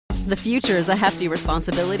The future is a hefty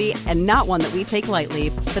responsibility and not one that we take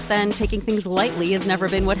lightly, but then taking things lightly has never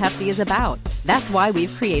been what Hefty is about. That's why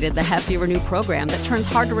we've created the Hefty Renew program that turns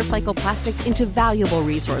hard-to-recycle plastics into valuable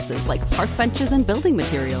resources like park benches and building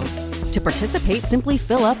materials. To participate, simply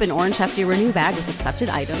fill up an orange Hefty Renew bag with accepted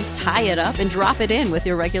items, tie it up, and drop it in with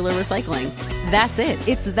your regular recycling. That's it.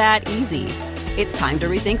 It's that easy. It's time to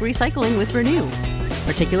rethink recycling with Renew.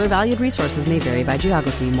 Particular valued resources may vary by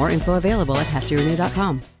geography. More info available at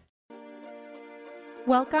heftyrenew.com.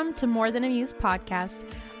 Welcome to More Than a Muse podcast,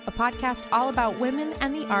 a podcast all about women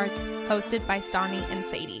and the arts, hosted by Stani and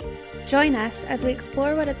Sadie. Join us as we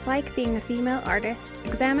explore what it's like being a female artist,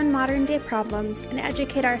 examine modern-day problems, and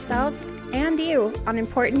educate ourselves and you on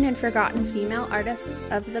important and forgotten female artists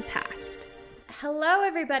of the past. Hello,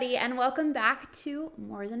 everybody, and welcome back to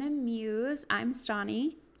More Than a Muse. I'm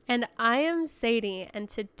Stani. And I am Sadie, and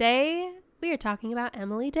today we are talking about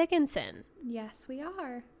Emily Dickinson. Yes, we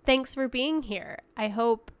are. Thanks for being here. I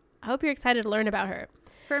hope you're excited to learn about her.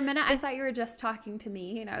 For a minute, I thought you were just talking to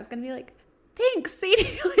me, and I was going to be like, thanks,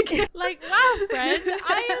 Sadie. Like, wow, friend.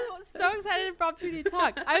 I am so excited for the opportunity to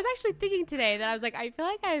talk. I was actually thinking today that I was like, I feel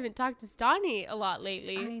like I haven't talked to Stani a lot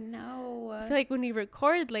lately. I know. I feel like when we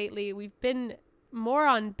record lately, we've been more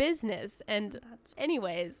on business. And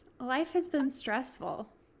anyways. Life has been stressful.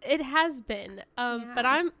 It has been, but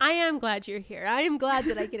I am glad you're here. I am glad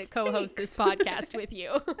that I get to co-host this podcast with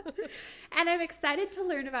you. And I'm excited to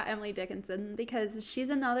learn about Emily Dickinson because she's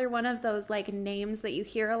another one of those like names that you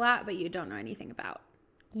hear a lot, but you don't know anything about.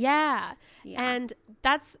 Yeah. And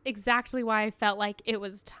that's exactly why I felt like it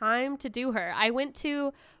was time to do her. I went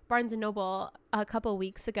to Barnes & Noble a couple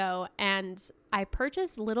weeks ago and I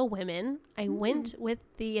purchased Little Women. I went with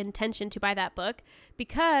the intention to buy that book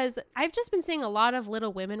because I've just been seeing a lot of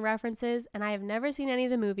Little Women references and I have never seen any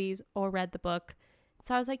of the movies or read the book.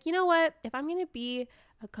 So I was like, you know what? If I'm going to be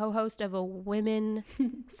a co-host of a women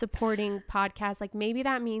supporting podcast, like maybe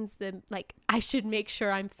that means that like I should make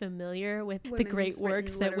sure I'm familiar with the great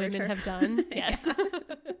works that women have done. Yes.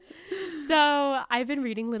 So I've been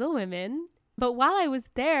reading Little Women. But while I was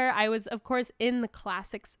there, I was, of course, in the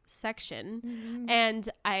classics section. And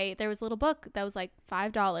there was a little book that was like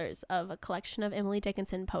 $5 of a collection of Emily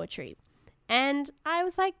Dickinson poetry. And I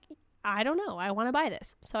was like, I don't know. I want to buy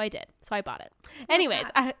this. So I did. So I bought it. Anyways,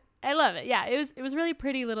 I love it. Yeah, it was really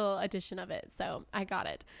pretty little edition of it. So I got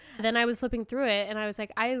it. Then I was flipping through it and I was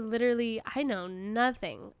like, I know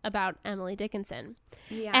nothing about Emily Dickinson.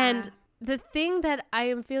 Yeah. And the thing that I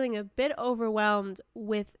am feeling a bit overwhelmed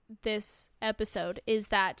with this episode is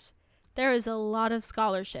that there is a lot of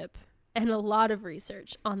scholarship and a lot of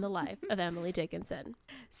research on the life of Emily Dickinson.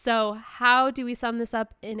 So how do we sum this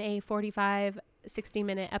up in a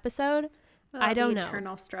 45-60-minute episode? I don't know.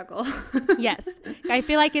 Eternal struggle. Yes. I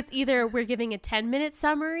feel like it's either we're giving a 10-minute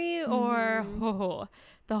summary or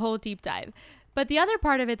the whole deep dive. But the other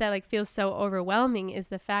part of it that like feels so overwhelming is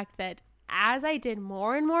the fact that as I did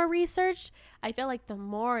more and more research, I feel like the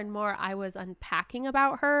more and more I was unpacking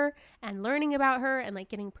about her and learning about her and like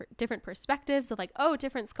getting different perspectives of like, oh,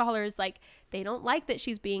 different scholars, like they don't like that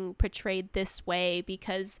she's being portrayed this way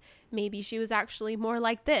because maybe she was actually more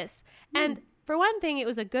like this. And for one thing, it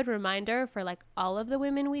was a good reminder for like all of the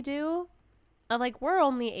women we do of like, we're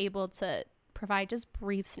only able to provide just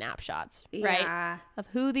brief snapshots, right? Of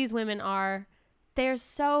who these women are. There's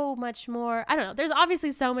so much more. I don't know. There's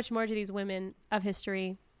obviously so much more to these women of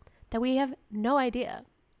history that we have no idea.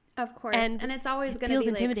 Of course. And it's always going to be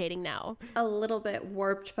feels intimidating now. A little bit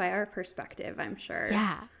warped by our perspective, I'm sure.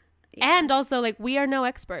 Yeah. And also like we are no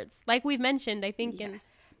experts. Like we've mentioned, I think in a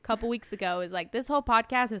couple weeks ago is like this whole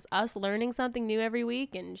podcast is us learning something new every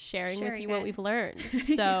week and sharing with you what we've learned.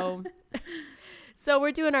 So, so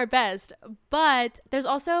we're doing our best. But there's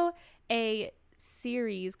also a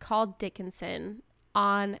series called Dickinson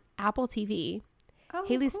on Apple TV.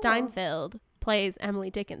 Haley Steinfeld plays Emily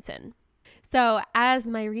Dickinson. So as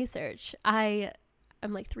my research, I'm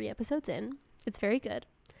like 3 episodes in. It's very good.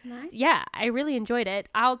 Nice. Yeah, I really enjoyed it.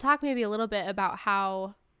 I'll talk maybe a little bit about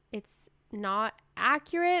how it's not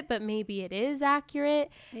accurate, but maybe it is accurate.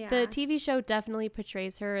 Yeah. The TV show definitely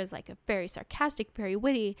portrays her as like a very sarcastic, very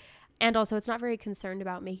witty. And also it's not very concerned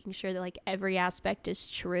about making sure that like every aspect is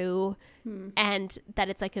true and that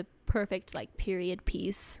it's like a perfect like period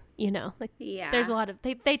piece, you know, like there's a lot of,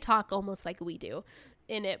 they talk almost like we do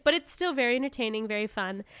in it, but it's still very entertaining, very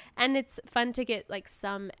fun. And it's fun to get like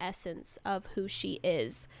some essence of who she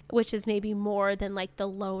is, which is maybe more than like the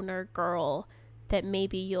loner girl that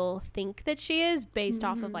maybe you'll think that she is based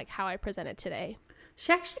off of like how I present it today.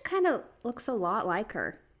 She actually kind of looks a lot like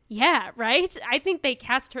her. Yeah, right? I think they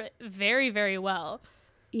cast her very, very well.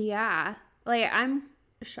 Yeah. Like, I'm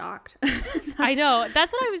shocked. I know.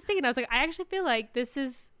 That's what I was thinking. I was like, I actually feel like this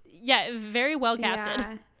is, very well casted.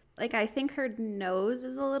 Yeah. Like, I think her nose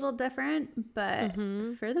is a little different, but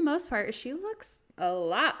for the most part, she looks a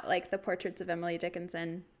lot like the portraits of Emily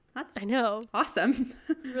Dickinson. That's I know. awesome.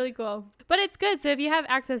 Really cool. But it's good. So if you have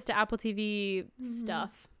access to Apple TV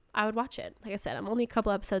stuff, I would watch it. Like I said, I'm only a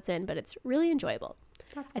couple episodes in, but it's really enjoyable.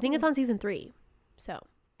 That's I think it's on season 3. So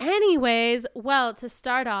anyways, well, to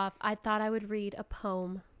start off, I thought I would read a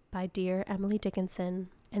poem by dear Emily Dickinson.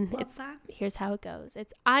 And here's how it goes.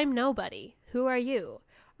 It's, I'm nobody. Who are you?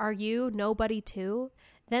 Are you nobody too?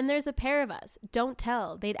 Then there's a pair of us. Don't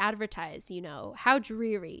tell. They'd advertise, you know. How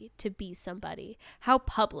dreary to be somebody. How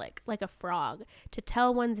public, like a frog, to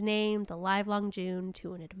tell one's name the livelong June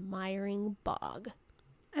to an admiring bog.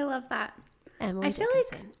 I love that. Emily I Dickinson.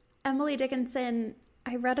 feel like Emily Dickinson,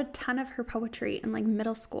 I read a ton of her poetry in like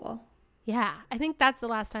middle school. Yeah, I think that's the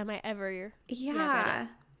last time I ever read Yeah, it.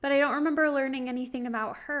 but I don't remember learning anything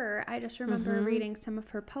about her. I just remember reading some of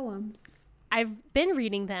her poems. I've been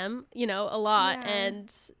reading them, you know, a lot,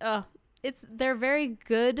 and they're very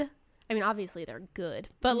good. I mean, obviously they're good,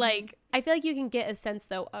 but like I feel like you can get a sense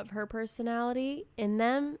though of her personality in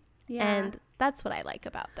them, and that's what I like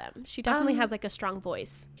about them. She definitely has like a strong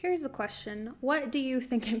voice. Here's the question: what do you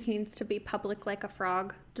think it means to be public like a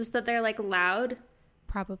frog? Just that they're like loud?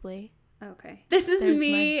 Probably. Okay. This is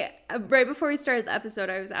me. Right before we started the episode,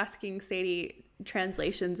 I was asking Sadie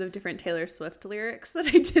translations of different Taylor Swift lyrics that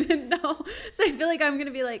I didn't know. So I feel like I'm going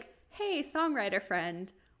to be like, hey, songwriter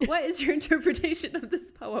friend, what is your interpretation of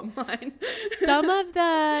this poem line? Some of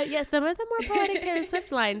the more poetic Taylor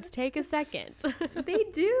Swift lines take a second. They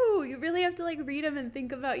do. You really have to like read them and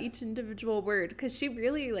think about each individual word, because she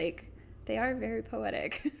really they are very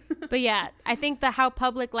poetic. But yeah, I think the how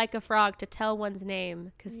public like a frog to tell one's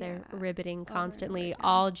name, because they're ribbiting constantly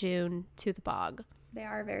all June to the bog. They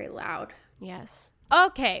are very loud. Yes.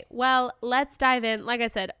 Okay, well, let's dive in. Like I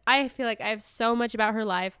said, I feel like I have so much about her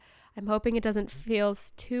life. I'm hoping it doesn't feel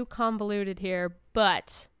too convoluted here,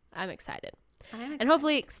 but I'm excited. And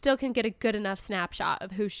hopefully still can get a good enough snapshot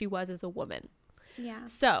of who she was as a woman. Yeah.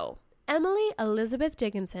 So, Emily Elizabeth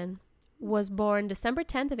Dickinson was born December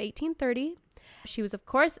 10th of 1830. She was, of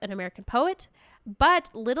course, an American poet, but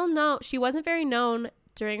she wasn't very known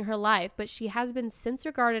during her life, but she has been since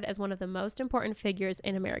regarded as one of the most important figures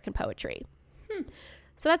in American poetry.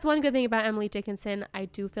 So that's one good thing about Emily Dickinson. I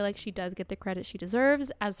do feel like she does get the credit she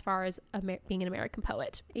deserves as far as being an American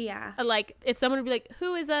poet. Yeah. Like, if someone would be like,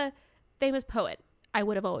 who is a famous poet? I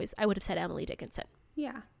would have said Emily Dickinson.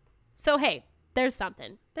 Yeah. So, hey, there's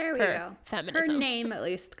something. There we go. Feminism. Her name at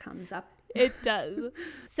least comes up. It does.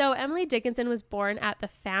 So Emily Dickinson was born at the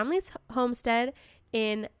family's homestead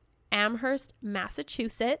in Amherst,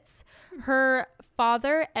 Massachusetts. Her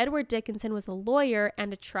father, Edward Dickinson, was a lawyer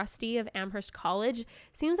and a trustee of Amherst College.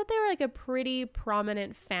 Seems that they were like a pretty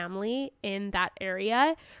prominent family in that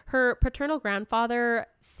area. Her paternal grandfather,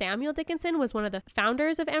 Samuel Dickinson, was one of the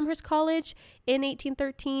founders of Amherst College. In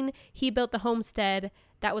 1813, he built the homestead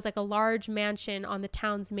that was like a large mansion on the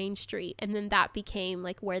town's main street. And then that became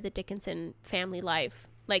like where the Dickinson family life,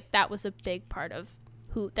 like that was a big part of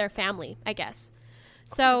their family, I guess.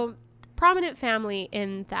 So, prominent family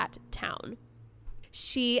in that town.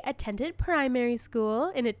 She attended primary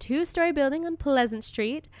school in a 2-story building on Pleasant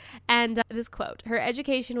Street. And this quote, her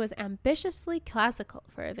education was ambitiously classical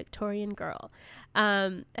for a Victorian girl.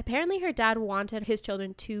 Apparently, her dad wanted his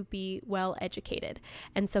children to be well educated.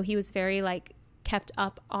 And so he was very kept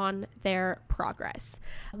up on their progress.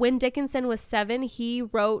 When Dickinson was 7, he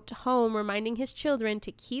wrote home reminding his children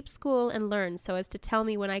to keep school and learn so as to tell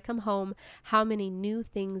me when I come home how many new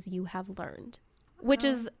things you have learned. Which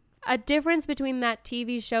is a difference between that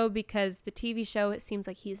TV show, because the TV show, it seems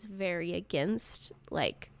like he's very against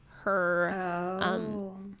her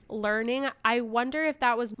learning. I wonder if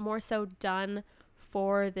that was more so done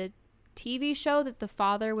for the TV show, that the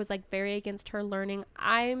father was very against her learning.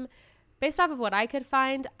 Based off of what I could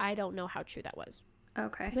find, I don't know how true that was.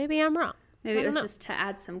 Okay. Maybe I'm wrong. Maybe it was just to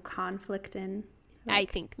add some conflict in. I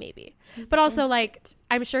think maybe. But also,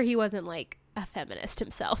 I'm sure he wasn't, a feminist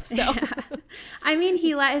himself, so. Yeah. I mean,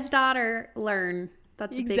 he let his daughter learn.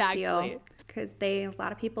 That's a big deal. Because a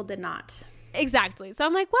lot of people did not. Exactly. So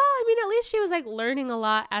I'm like, well, I mean, at least she was, learning a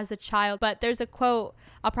lot as a child. But there's a quote,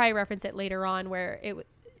 I'll probably reference it later on, where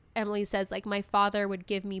Emily says, my father would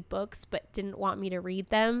give me books but didn't want me to read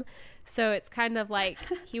them. So it's kind of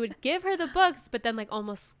he would give her the books but then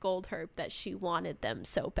almost scold her that she wanted them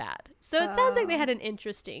so bad. So it sounds like they had an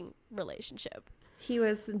interesting relationship. He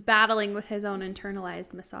was battling with his own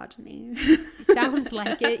internalized misogyny. Sounds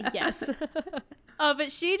like it, yes.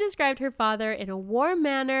 But she described her father in a warm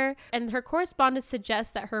manner, and her correspondence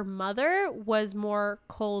suggests that her mother was more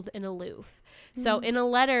cold and aloof. So in a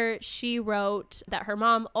letter, she wrote that her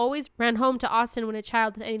mom always ran home to Austen when a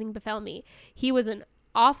child if anything befell me. He was an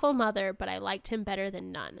awful mother, but I liked him better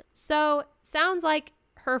than none. So sounds like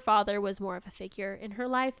her father was more of a figure in her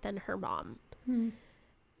life than her mom.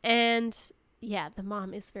 And yeah, the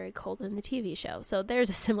mom is very cold in the TV show. So there's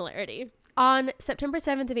a similarity. On September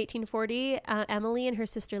 7th of 1840, Emily and her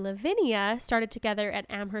sister Lavinia started together at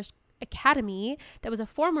Amherst Academy. That was a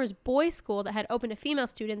former boys' school that had opened to female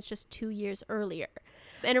students just 2 years earlier.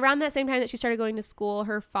 And around that same time that she started going to school,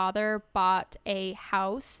 her father bought a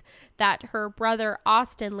house that her brother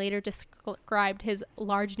Austen later described his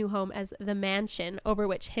large new home as the mansion, over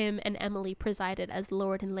which him and Emily presided as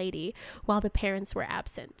lord and lady while the parents were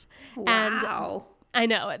absent. Wow. And I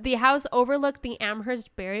know. The house overlooked the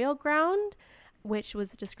Amherst burial ground, which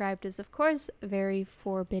was described as, of course, very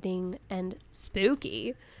forbidding and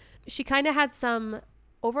spooky. She kind of had some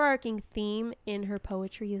overarching theme in her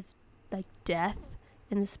poetry is like death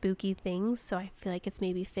and spooky things. So I feel like it's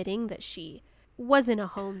maybe fitting that she was in a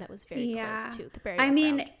home that was very close to the burial ground. I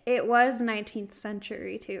mean, it was 19th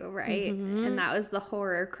century too, right? And that was the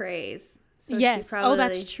horror craze. So yes. she probably,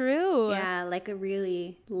 that's true. Yeah, like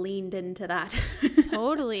really leaned into that.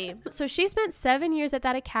 Totally. So she spent 7 years at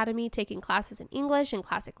that academy taking classes in English and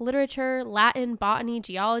classic literature, Latin, botany,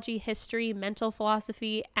 geology, history, mental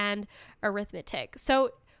philosophy, and arithmetic. So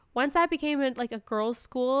once that became like a girls'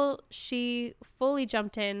 school, she fully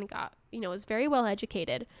jumped in, was very well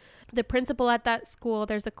educated. The principal at that school,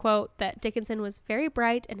 there's a quote that Dickinson was very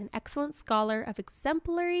bright and an excellent scholar of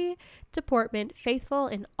exemplary deportment, faithful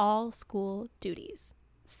in all school duties.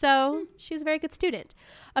 So she's a very good student.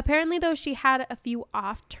 Apparently, though, she had a few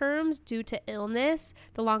off terms due to illness,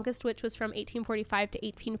 the longest which was from 1845 to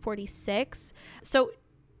 1846. So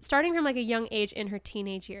starting from like a young age in her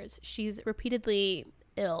teenage years, she's repeatedly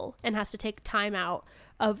ill and has to take time out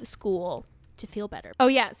of school to feel better. Oh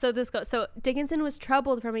yeah, so this goes. So Dickinson was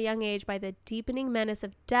troubled from a young age by the deepening menace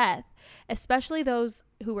of death, especially those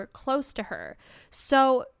who were close to her.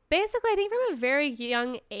 So basically, I think from a very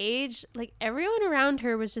young age, like everyone around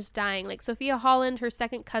her was just dying. Like Sophia Holland, her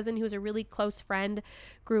second cousin, who was a really close friend,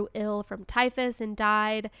 grew ill from typhus and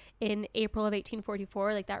died in April of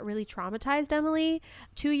 1844. Like that really traumatized Emily.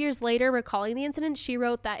 2 years later, recalling the incident, she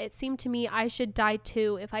wrote that it seemed to me I should die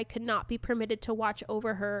too if I could not be permitted to watch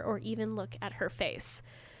over her or even look at her face.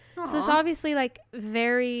 Aww. So it's obviously like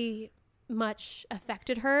very much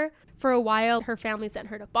affected her. For a while, her family sent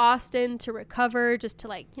her to Boston to recover, just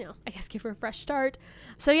to I guess give her a fresh start.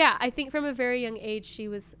 So yeah, I think from a very young age, she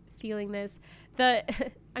was feeling this.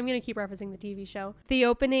 I'm going to keep referencing the TV show. The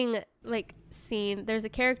opening scene, there's a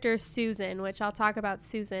character, Susan, which I'll talk about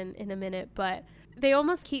Susan in a minute, but they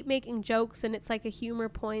almost keep making jokes, and it's like a humor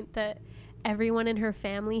point that everyone in her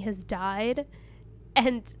family has died.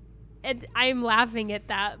 And I'm laughing at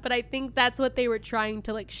that, but I think that's what they were trying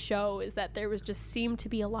to show, is that there was just seemed to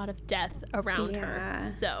be a lot of death around her.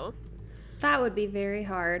 So that would be very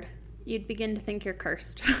hard. You'd begin to think you're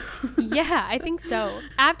cursed. Yeah, I think so.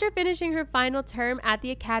 After finishing her final term at the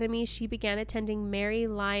academy, she began attending Mary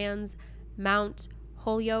Lyons Mount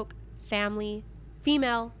Holyoke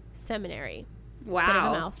Female Seminary. Wow. Bit of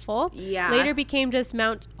a mouthful. Yeah. Later became just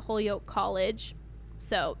Mount Holyoke College.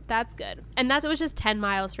 So that's good. And that was just 10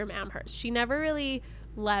 miles from Amherst. She never really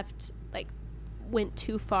went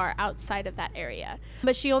too far outside of that area.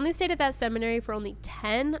 But she only stayed at that seminary for only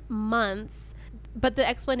 10 months. But the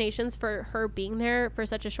explanations for her being there for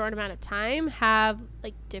such a short amount of time have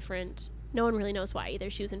different, no one really knows why. Either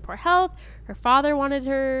she was in poor health, her father wanted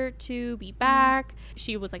her to be back,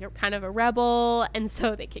 she was kind of a rebel, and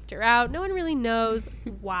so they kicked her out. No one really knows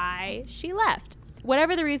why she left.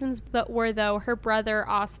 Whatever the reasons were, though, her brother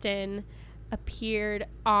Austen appeared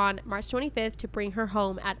on March 25th to bring her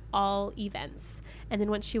home at all events. And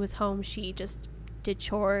then once she was home, she just did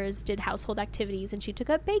chores, did household activities, and she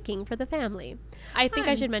took up baking for the family. I think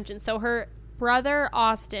I should mention, so her brother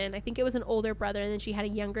Austen, I think it was an older brother, and then she had a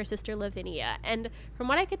younger sister, Lavinia. And from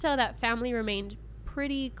what I could tell, that family remained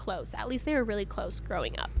pretty close. At least they were really close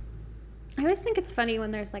growing up. I always think it's funny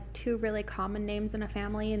when there's two really common names in a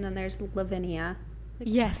family, and then there's Lavinia.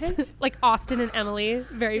 Yes. Like Austen and Emily.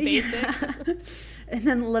 Very basic. Yeah. And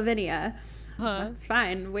then Lavinia. That's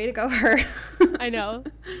fine. Way to go, her. I know.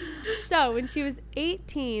 So when she was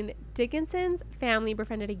 18, Dickinson's family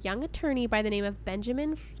befriended a young attorney by the name of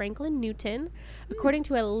Benjamin Franklin Newton. According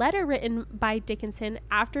to a letter written by Dickinson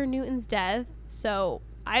after Newton's death,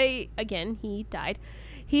 he died.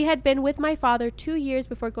 He had been with my father 2 years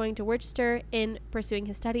before going to Worcester in pursuing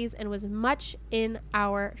his studies and was much in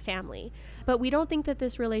our family. But we don't think that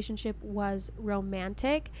this relationship was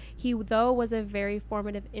romantic. He, though, was a very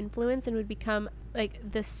formative influence and would become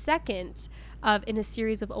like the second in a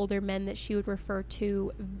series of older men that she would refer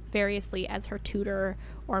to variously as her tutor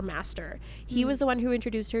or master. He was the one who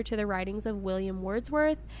introduced her to the writings of William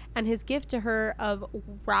Wordsworth, and his gift to her of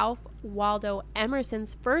Ralph Waldo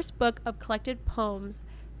Emerson's first book of collected poems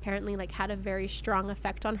apparently like had a very strong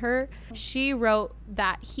effect on her. She wrote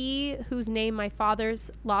that he whose name my father's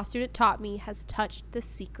law student taught me has touched the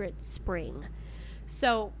secret spring.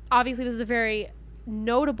 So obviously this is a very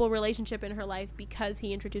notable relationship in her life because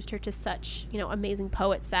he introduced her to such, you know, amazing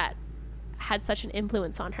poets that had such an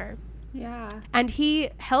influence on her. Yeah. And he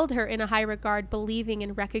held her in a high regard, believing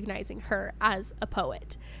and recognizing her as a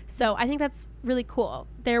poet. So I think that's really cool.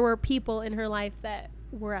 There were people in her life that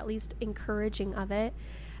were at least encouraging of it.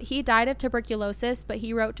 He died of tuberculosis, but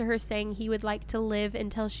he wrote to her saying he would like to live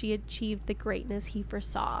until she achieved the greatness he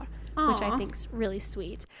foresaw. Aww. Which I think is really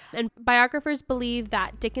sweet. And biographers believe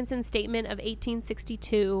that Dickinson's statement of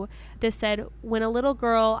 1862, this said, "When a little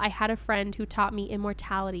girl, I had a friend who taught me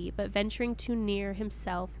immortality, but venturing too near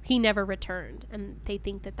himself, he never returned." And they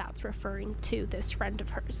think that that's referring to this friend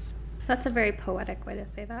of hers. That's a very poetic way to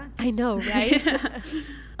say that. I know, right?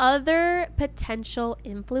 Other potential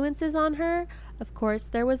influences on her, of course,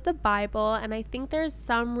 there was the Bible, and I think there's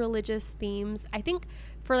some religious themes. I think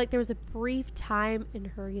for like there was a brief time in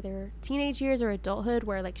her either teenage years or adulthood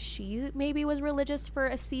where like she maybe was religious for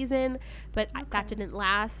a season, but that didn't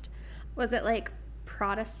last. Was it like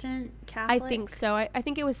Protestant, Catholic? I think so. I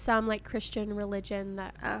think it was some like Christian religion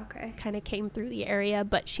that kind of came through the area,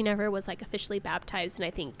 but she never was like officially baptized, and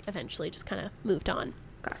I think eventually just kind of moved on.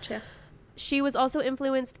 Gotcha. She was also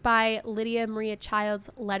influenced by Lydia Maria Child's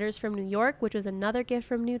Letters from New York, which was another gift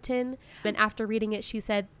from Newton. And after reading it, she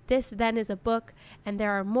said, "This then is a book, and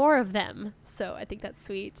there are more of them." So I think that's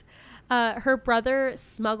sweet. Her brother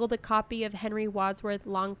smuggled a copy of Henry Wadsworth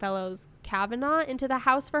Longfellow's Kavanaugh into the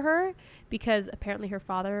house for her because apparently her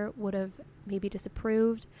father would have maybe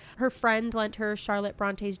disapproved. Her friend lent her Charlotte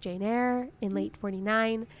Bronte's Jane Eyre in late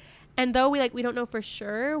 49. And though we don't know for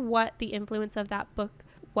sure what the influence of that book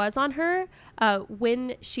was on her,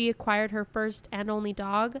 when she acquired her first and only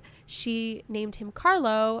dog, she named him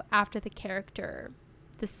Carlo after the character,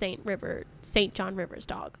 the St. John Rivers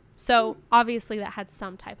dog. So obviously that had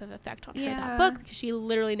some type of effect on her, that book, because she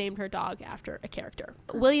literally named her dog after a character.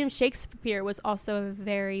 William Shakespeare was also a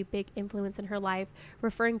very big influence in her life.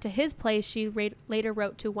 Referring to his plays, she later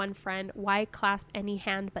wrote to one friend, "Why clasp any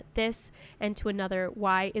hand but this?" and to another,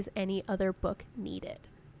 "Why is any other book needed?"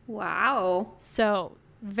 Wow. So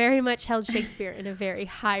very much held Shakespeare in a very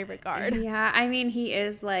high regard. Yeah, I mean, he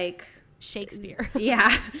is like Shakespeare.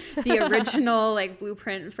 Yeah, the original like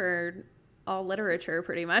blueprint for all literature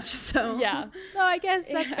pretty much. So yeah, so I guess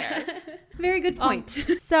that's fair. Very good point.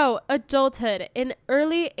 So adulthood. In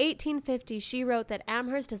early 1850, she wrote that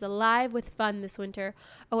Amherst is alive with fun this winter.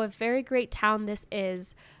 Oh, a very great town this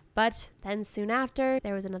is. But then soon after,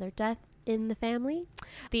 there was another death in the family.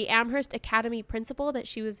 The Amherst Academy principal that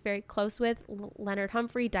she was very close with, Leonard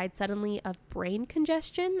Humphrey, died suddenly of brain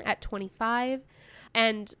congestion at 25.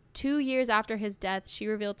 And 2 years after his death, she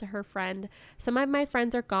revealed to her friend, "Some of my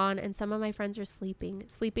friends are gone and some of my friends are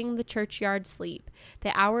sleeping the churchyard sleep.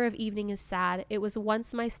 The hour of evening is sad. It was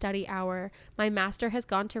once my study hour. My master has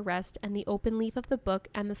gone to rest, and the open leaf of the book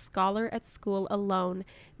and the scholar at school alone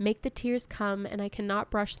make the tears come, and I cannot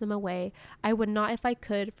brush them away. I would not if I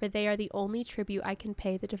could, for they are the only tribute I can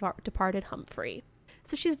pay the departed Humphrey."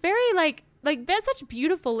 So she's very like that's such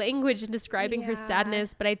beautiful language in describing her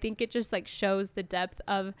sadness, but I think it just like shows the depth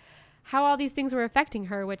of how all these things were affecting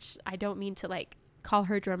her, which I don't mean to like call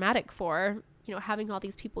her dramatic for. You know, having all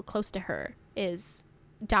these people close to her is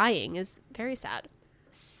dying is very sad.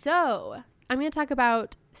 So I'm going to talk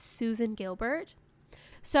about Susan Gilbert.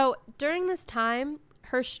 So during this time,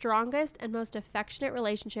 her strongest and most affectionate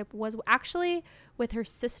relationship was actually with her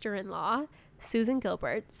sister-in-law, Susan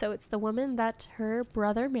Gilbert. So it's the woman that her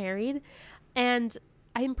brother married. And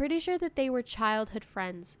I'm pretty sure that they were childhood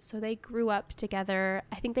friends. So they grew up together.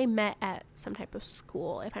 I think they met at some type of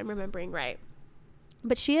school, if I'm remembering right.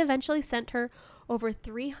 But she eventually sent her over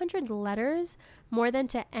 300 letters, more than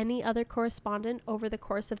to any other correspondent over the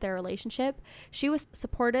course of their relationship. She was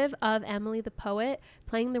supportive of Emily the poet,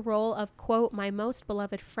 playing the role of, quote, my most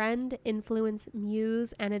beloved friend, influence,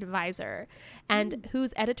 muse, and advisor, and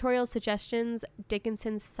whose editorial suggestions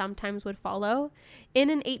Dickinson sometimes would follow. In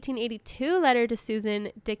an 1882 letter to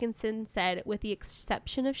Susan, Dickinson said, with the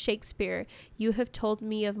exception of Shakespeare, you have told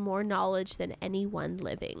me of more knowledge than anyone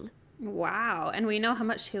living. Wow. And we know how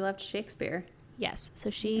much she loved Shakespeare. Yes, so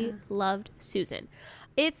she loved Susan.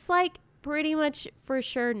 It's like pretty much for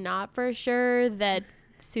sure, not for sure, that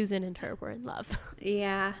Susan and her were in love.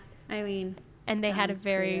 Yeah, I mean, and they had a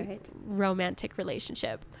very romantic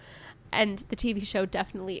relationship. And the TV show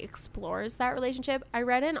definitely explores that relationship. I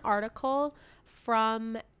read an article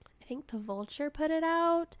from, I think The Vulture put it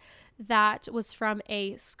out, that was from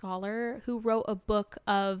a scholar who wrote a book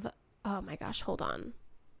of, oh my gosh, hold on.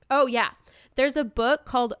 Oh, yeah. There's a book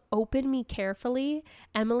called Open Me Carefully,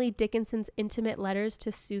 Emily Dickinson's Intimate Letters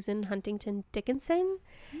to Susan Huntington Dickinson.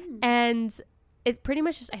 And it's pretty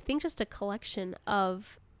much, I think, just a collection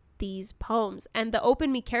of these poems. And the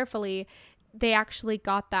Open Me Carefully, they actually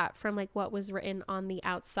got that from like what was written on the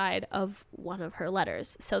outside of one of her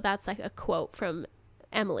letters. So that's like a quote from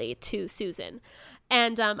Emily to Susan.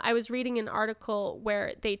 And I was reading an article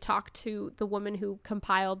where they talked to the woman who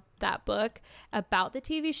compiled that book about the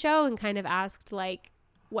TV show and kind of asked, like,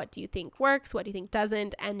 what do you think works? What do you think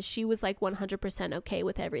doesn't? And she was like 100% okay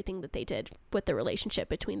with everything that they did with the relationship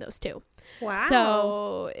between those two. Wow.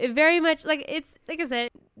 So it very much like, it's like I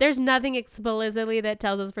said, there's nothing explicitly that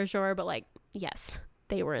tells us for sure, but like, yes,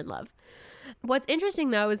 they were in love. What's interesting,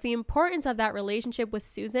 though, is the importance of that relationship with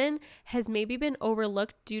Susan has maybe been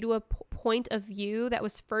overlooked due to a point of view that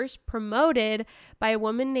was first promoted by a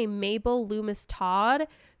woman named Mabel Loomis Todd,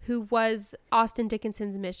 who was Austin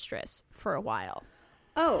Dickinson's mistress for a while.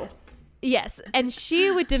 Oh. Yes, and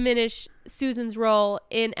she would diminish Susan's role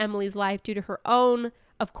in Emily's life due to her own,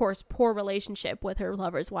 of course, poor relationship with her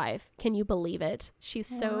lover's wife. Can you believe it? She's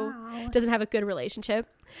so doesn't have a good relationship.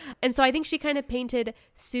 And so I think she kind of painted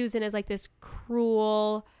Susan as like this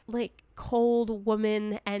cruel, like cold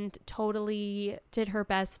woman and totally did her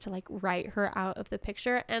best to like write her out of the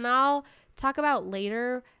picture. And I'll talk about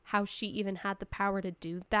later how she even had the power to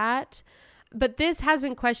do that. But this has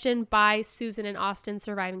been questioned by Susan and Austin's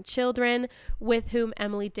surviving children, with whom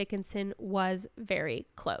Emily Dickinson was very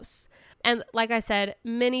close. And like I said,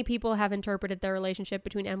 many people have interpreted their relationship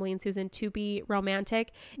between Emily and Susan to be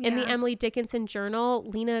romantic. In the Emily Dickinson Journal,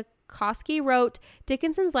 Lena Kosky wrote,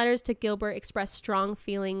 Dickinson's letters to Gilbert express strong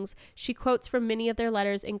feelings. She quotes from many of their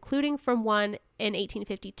letters, including from one in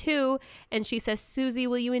 1852, and she says, Susie,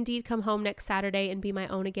 will you indeed come home next Saturday and be my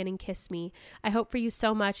own again and kiss me? I hope for you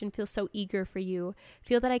so much and feel so eager for you.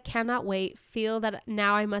 Feel that I cannot wait. Feel that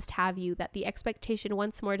now I must have you, that the expectation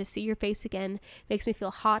once more to see your face again makes me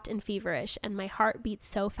feel hot and feverish, and my heart beats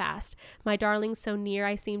so fast. My darling, so near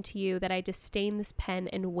I seem to you that I disdain this pen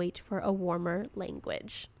and wait for a warmer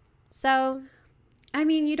language. So, I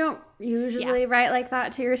mean, you don't usually write like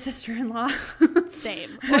that to your sister-in-law.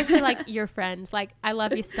 Same. Or to like your friend. Like, I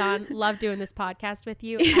love you, Stan. Love doing this podcast with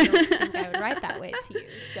you. I don't think I would write that way to you.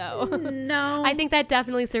 So, no. I think that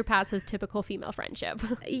definitely surpasses typical female friendship.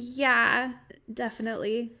 Yeah,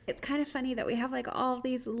 definitely. It's kind of funny that we have like all of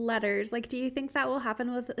these letters. Like, do you think that will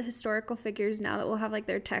happen with historical figures now that we'll have like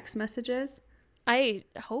their text messages? I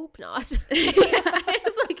hope not.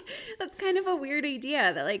 It's like, that's kind of a weird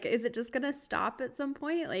idea that like, is it just gonna stop at some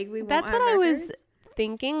point? Like, we won't That's have what records? I was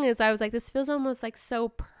thinking. Is I was like, this feels almost like so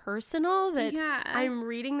personal that I'm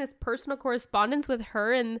reading this personal correspondence with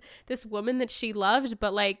her and this woman that she loved,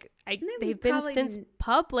 but like they've been since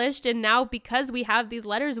published, and now because we have these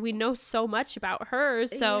letters, we know so much about her.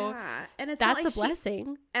 So and it's that's not like a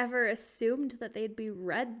blessing. Ever assumed that they'd be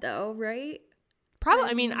read though, right?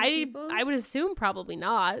 Probably. I mean, I would assume probably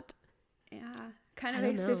not. Yeah. Kind of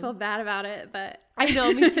makes me feel bad about it, but I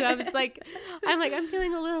know, me too. I'm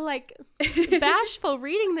feeling a little like bashful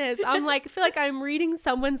reading this. I'm like, I feel like I'm reading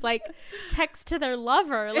someone's like text to their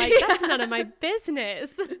lover. Like, that's none of my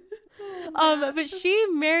business. But she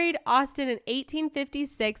married Austin in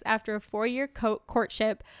 1856 after a 4-year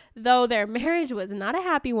courtship, though their marriage was not a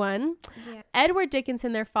happy one. Yeah. Edward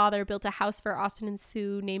Dickinson, their father, built a house for Austin and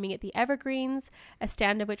Sue, naming it the Evergreens, a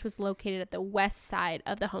stand of which was located at the west side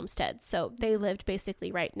of the homestead. So they lived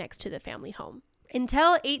basically right next to the family home.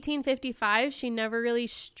 Until 1855, she never really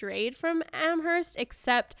strayed from Amherst,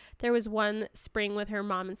 except there was one spring with her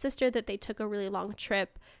mom and sister that they took a really long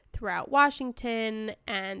trip throughout Washington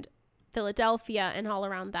and Philadelphia and all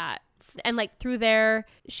around that And like through there,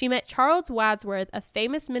 she met Charles Wadsworth, a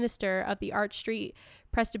famous minister of the Arch Street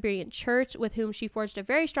Presbyterian Church, with whom she forged a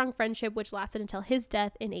very strong friendship, which lasted until his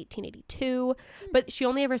death in 1882. But she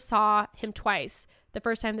only ever saw him twice. The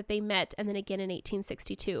first time that they met, and then again in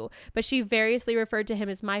 1862. But she variously referred to him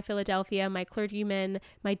as my Philadelphia, my clergyman,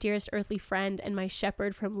 my dearest earthly friend, and my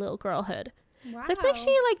shepherd from little girlhood. Wow. So I feel like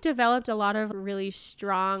she like developed a lot of really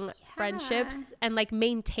strong friendships and like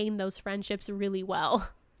maintained those friendships really well.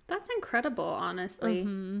 That's incredible, honestly.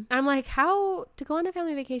 Mm-hmm. I'm like, how to go on a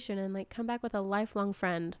family vacation and like come back with a lifelong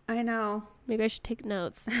friend? I know. Maybe I should take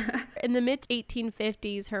notes. In the mid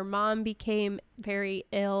 1850s, her mom became very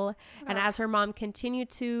ill. And as her mom continued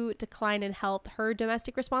to decline in health, her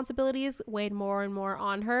domestic responsibilities weighed more and more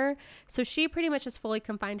on her. So she pretty much just fully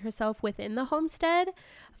confined herself within the homestead.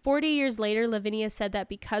 40 years later, Lavinia said that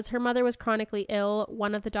because her mother was chronically ill,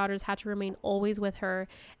 one of the daughters had to remain always with her,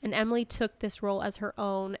 and Emily took this role as her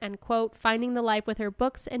own and, quote, finding the life with her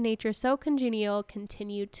books and nature so congenial,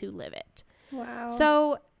 continued to live it. Wow.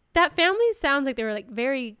 So that family sounds like they were like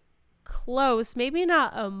very close, maybe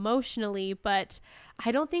not emotionally, but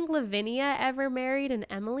I don't think Lavinia ever married and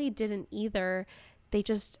Emily didn't either. They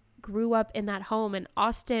just grew up in that home, and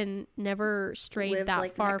Austen never strayed lived, that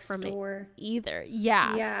like, far from it either.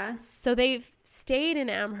 Yeah. So they've stayed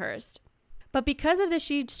in Amherst. But because of this,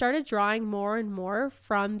 she started drawing more and more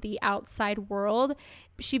from the outside world.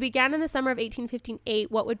 She began in the summer of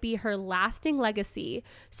 1858 what would be her lasting legacy.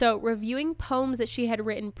 So reviewing poems that she had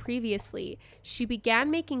written previously, she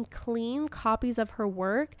began making clean copies of her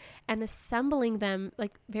work and assembling them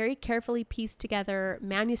like very carefully pieced together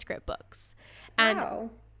manuscript books. And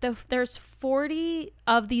there's 40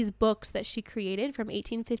 of these books that she created from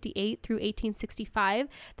 1858 through 1865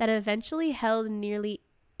 that eventually held nearly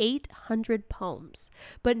 800 poems,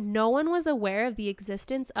 but no one was aware of the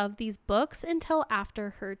existence of these books until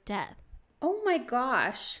after her death. Oh my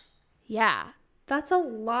gosh. Yeah. That's a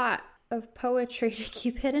lot of poetry to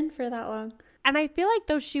keep hidden for that long. And I feel like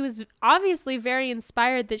though she was obviously very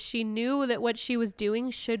inspired, that she knew that what she was doing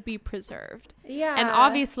should be preserved. Yeah. And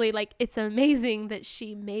obviously, like, it's amazing that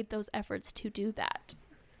she made those efforts to do that.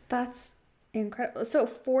 That's incredible. So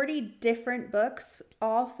 40 different books,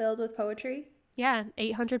 all filled with poetry? Yeah,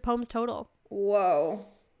 800 poems total. Whoa.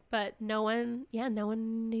 But no one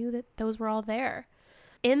knew that those were all there.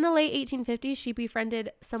 In the late 1850s, she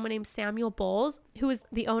befriended someone named Samuel Bowles, who was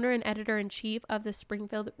the owner and editor-in-chief of the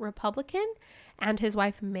Springfield Republican, and his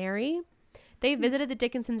wife, Mary. They visited the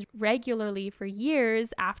Dickinsons regularly for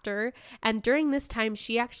years after, and during this time,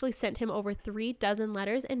 she actually sent him over 36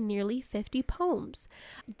 letters and nearly 50 poems.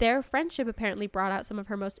 Their friendship apparently brought out some of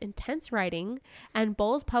her most intense writing, and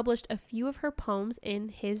Bowles published a few of her poems in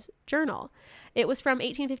his journal. It was from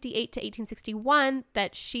 1858 to 1861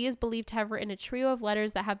 that she is believed to have written a trio of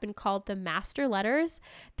letters that have been called the Master Letters.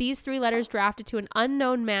 These 3 letters, drafted to an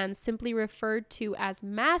unknown man simply referred to as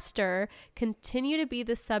Master, continue to be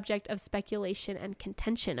the subject of speculation and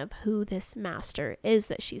contention of who this master is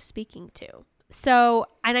that she's speaking to. So,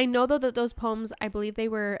 and I know though that those poems, I believe they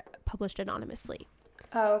were published anonymously.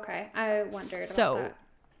 Oh, okay. I wondered about that.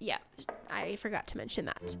 Yeah, I forgot to mention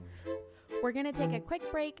that. We're going to take a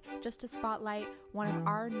quick break just to spotlight one of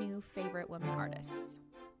our new favorite women artists.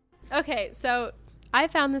 Okay, so I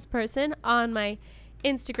found this person on my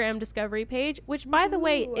Instagram discovery page, which by the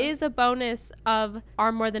way is a bonus of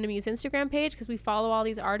our More Than a Muse Instagram page, because we follow all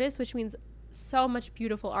these artists, which means so much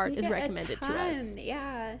beautiful art is recommended to us.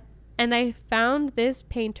 Yeah. And I found this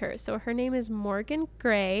painter. So her name is Morgan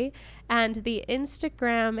Gray, and the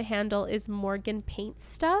Instagram handle is Morgan Paint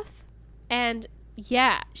Stuff. And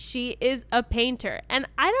yeah, she is a painter. And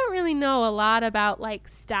I don't really know a lot about like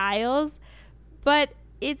styles, but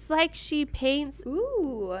it's like she paints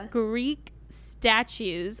Greek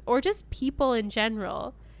statues or just people in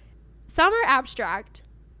general. Some are abstract.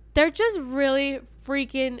 They're just really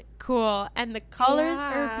freaking cool, and the colors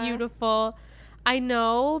are beautiful. I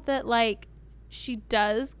know that like she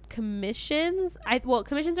does commissions.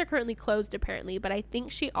 Commissions are currently closed apparently, but I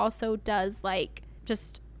think she also does like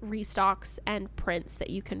just restocks and prints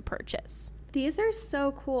that you can purchase. These are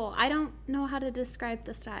so cool. I don't know how to describe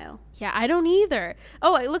the style. Yeah, I don't either.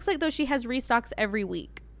 Oh, it looks like though she has restocks every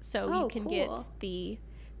week, so you can get the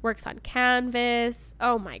works on canvas.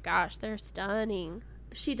 Oh my gosh, they're stunning.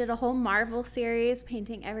 She did a whole Marvel series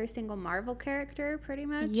painting every single Marvel character pretty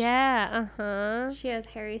much. Yeah, She has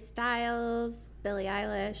Harry Styles, Billie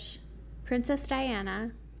Eilish, Princess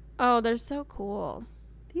Diana. Oh, they're so cool.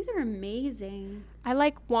 These are amazing.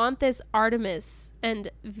 I want this Artemis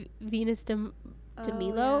and Venus de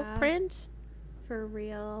Milo print. For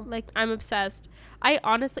real. Like, I'm obsessed. I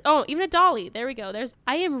honestly, oh, even a dolly. There we go.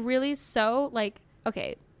 I am really so like,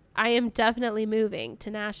 okay, I am definitely moving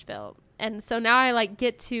to Nashville. And so now I like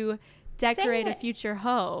get to decorate a future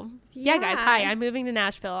home. Yeah, guys. Hi, I'm moving to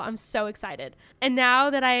Nashville. I'm so excited. And now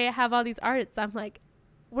that I have all these artists, I'm like,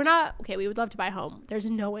 we would love to buy a home. There's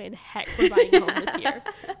no way in heck we're buying a home this year.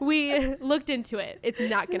 We looked into it. It's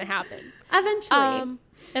not going to happen.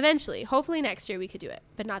 Eventually. Hopefully next year we could do it,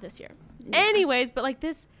 but not this year. Yeah. Anyways, but like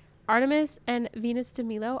this Artemis and Venus de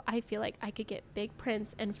Milo, I feel like I could get big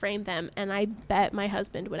prints and frame them, and I bet my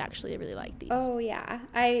husband would actually really like these. Oh,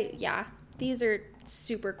 yeah. These are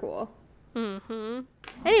super cool. Mm-hmm.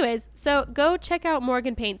 Anyways, so go check out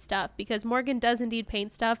Morgan Paint Stuff, because Morgan does indeed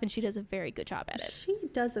paint stuff, and she does a very good job at it. She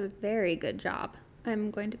does a very good job.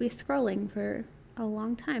 I'm going to be scrolling for a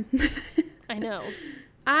long time. I know.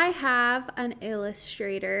 I have an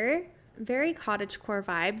illustrator, very cottagecore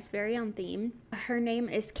vibes, very on theme. Her name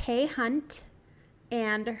is Kay Hunt,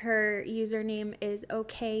 and her username is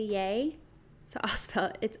OKYay. So I'll spell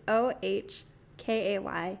it. It's OHKAY.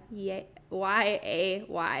 YAY.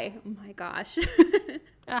 Oh my gosh.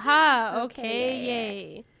 Aha. Okay.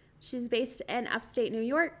 Yay. She's based in upstate New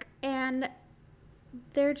York, and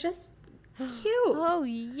they're just cute. Oh,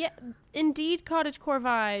 yeah. Indeed, cottagecore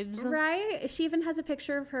vibes. Right? She even has a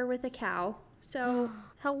picture of her with a cow. So,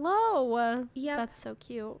 hello. Yeah. That's so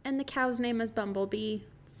cute. And the cow's name is Bumblebee.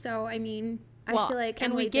 So, I mean, I feel like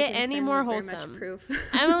can Emily we get Dickinson any more very much wholesome? approve.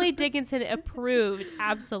 Emily Dickinson approved.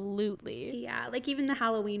 Absolutely. Yeah. Like, even the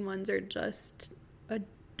Halloween ones are just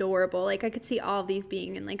adorable. Like, I could see all of these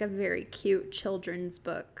being in like a very cute children's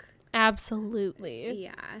book. Absolutely.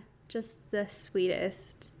 Yeah. Just the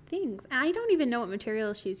sweetest things. And I don't even know what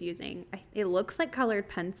material she's using. It looks like colored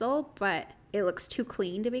pencil, but it looks too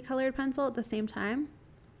clean to be colored pencil at the same time.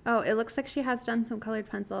 Oh, it looks like she has done some colored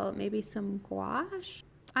pencil, maybe some gouache.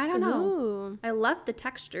 I don't know. Ooh. I love the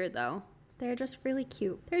texture though. They're just really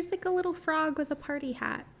cute. There's like a little frog with a party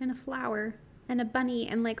hat and a flower and a bunny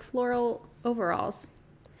and like floral overalls.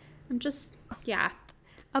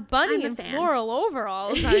 A bunny in floral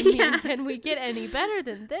overalls. I mean, can we get any better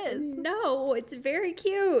than this? No, it's very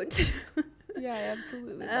cute. Yeah, I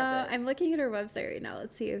absolutely love it. I'm looking at her website right now.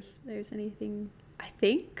 Let's see if there's anything. I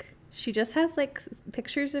think she just has like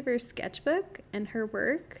pictures of her sketchbook and her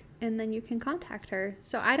work, and then you can contact her.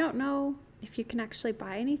 So I don't know if you can actually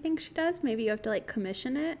buy anything she does. Maybe you have to like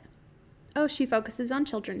commission it. Oh, she focuses on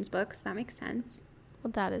children's books. That makes sense.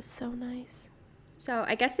 Well, that is so nice. So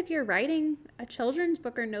I guess if you're writing a children's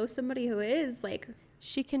book or know somebody who is, like,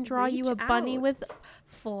 she can draw you a bunny with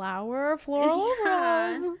floral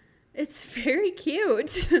overalls. It's very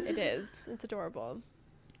cute. It is. It's adorable.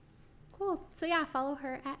 Cool. So yeah, follow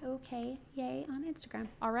her at OKYay on Instagram.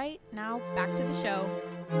 All right, now back to the show.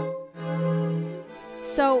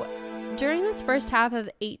 So during this first half of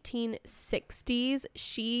the 1860s,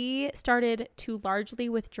 she started to largely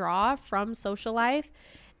withdraw from social life,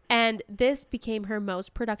 and this became her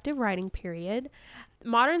most productive writing period.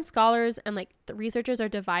 Modern scholars and like the researchers are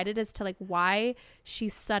divided as to like why she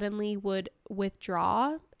suddenly would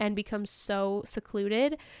withdraw and become so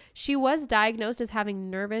secluded. She was diagnosed as having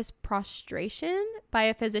nervous prostration by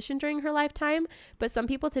a physician during her lifetime, but some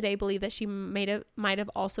people today believe that she might have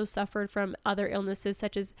also suffered from other illnesses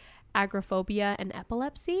such as agoraphobia and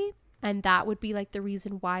epilepsy. And that would be like the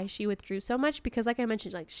reason why she withdrew so much, because like I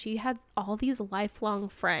mentioned, like she had all these lifelong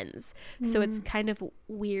friends. So it's kind of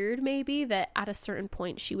weird maybe that at a certain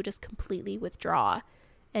point she would just completely withdraw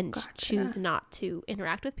and choose not to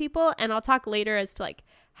interact with people. And I'll talk later as to like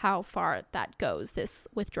how far that goes, this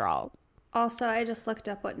withdrawal. Also, I just looked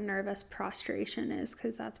up what nervous prostration is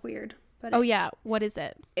because that's weird. But what is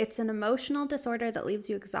it? It's an emotional disorder that leaves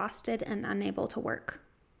you exhausted and unable to work.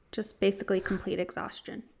 Just basically complete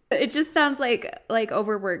exhaustion. It just sounds like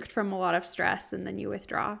overworked from a lot of stress, and then you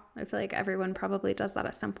withdraw. I feel like everyone probably does that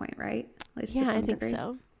at some point, right? At least to some degree.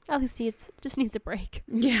 So. At least just needs a break.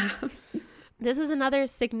 Yeah. This was another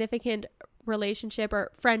significant relationship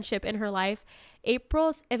or friendship in her life. April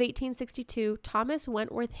of 1862, Thomas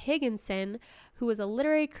Wentworth Higginson, who was a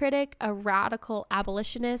literary critic, a radical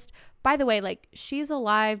abolitionist. By the way, like she's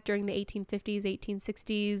alive during the 1850s,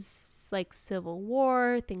 1860s, like Civil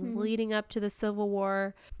War, things leading up to the Civil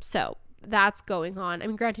War. So that's going on. I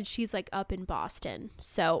mean, granted, she's like up in Boston,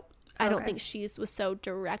 so I don't think she was so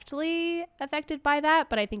directly affected by that,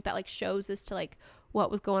 but I think that like shows as to like what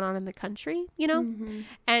was going on in the country, you know?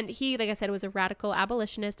 And he, like I said, was a radical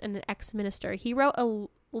abolitionist and an ex-minister. He wrote a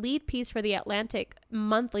lead piece for the Atlantic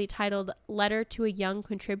Monthly titled Letter to a Young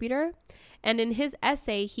Contributor. And in his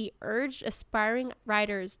essay, he urged aspiring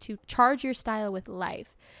writers to charge your style with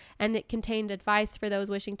life. and it contained advice for those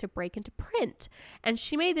wishing to break into print. And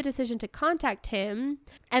she made the decision to contact him.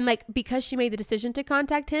 And like, because she made the decision to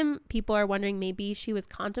contact him, people are wondering maybe she was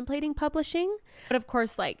contemplating publishing. But of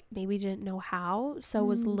course, like, maybe didn't know how, so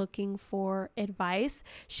was looking for advice.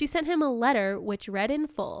 She sent him a letter which read in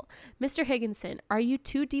full, "Mr. Higginson, are you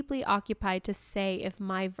too deeply occupied to say if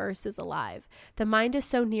my verse is alive? The mind is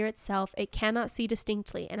so near itself it cannot see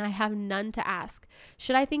distinctly, and I have none to ask.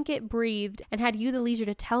 Should I think it breathed, and had you the leisure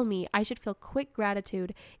to tell me, I should feel quick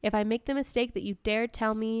gratitude. If I make the mistake that you dared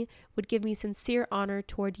tell me would give me sincere honor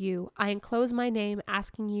toward you, I enclose my name,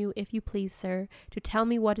 asking you, if you please, sir, to tell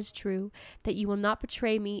me what is true. That you will not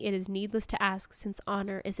betray me, it is needless to ask, since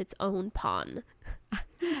honor is its own pawn."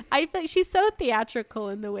 I feel like she's so theatrical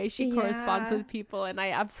in the way she corresponds with people, and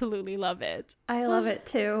I absolutely love it. I love it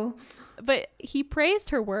too. But he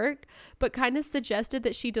praised her work, but kind of suggested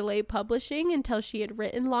that she delay publishing until she had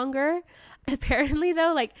written longer. Apparently,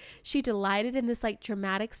 though, like, she delighted in this like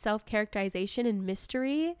dramatic self-characterization and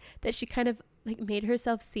mystery that she kind of like made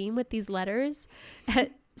herself seem with these letters.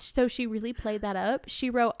 So she really played that up. She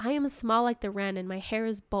wrote, "I am small like the wren, and my hair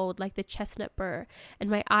is bold like the chestnut burr, and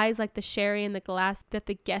my eyes like the sherry in the glass that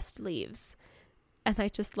the guest leaves." And I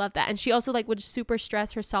just love that. And she also like would super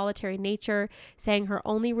stress her solitary nature, saying her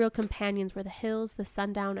only real companions were the hills, the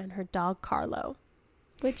sundown, and her dog Carlo,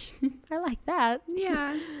 which I like that.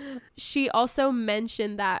 Yeah. She also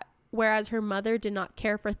mentioned that whereas her mother did not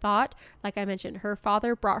care for thought, like I mentioned, her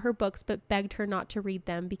father brought her books but begged her not to read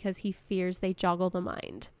them because he fears they joggle the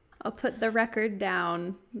mind. I'll put the record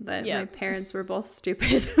down that my parents were both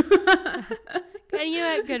stupid. And you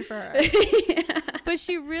know what? Good for her. But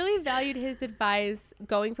she really valued his advice,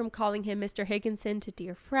 going from calling him Mr. Higginson to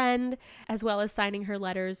dear friend, as well as signing her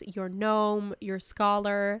letters, your gnome, your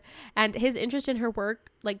scholar. And his interest in her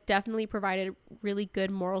work like definitely provided really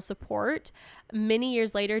good moral support. Many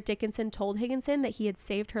years later, Dickinson told Higginson that he had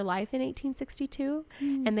saved her life in 1862,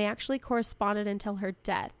 and they actually corresponded until her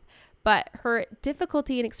death. But her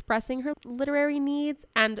difficulty in expressing her literary needs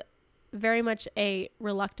and very much a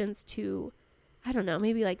reluctance to, I don't know,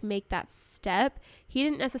 maybe like make that step. He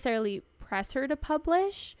didn't necessarily press her to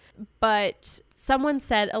publish, but someone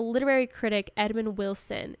said, a literary critic, Edmund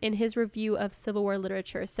Wilson, in his review of Civil War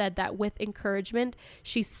literature, said that with encouragement,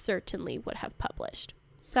 she certainly would have published.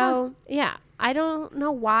 So, yeah, I don't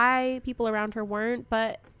know why people around her weren't,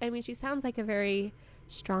 but I mean, she sounds like a very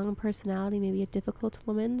strong personality, maybe a difficult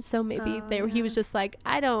woman. So maybe he was just like,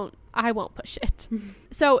 I won't push it.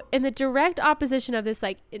 So in the direct opposition of this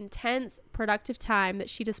like intense productive time that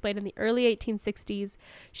she displayed in the early 1860s,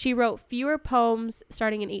 she wrote fewer poems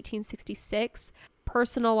starting in 1866.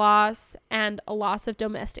 Personal loss and a loss of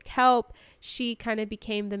domestic help, she kind of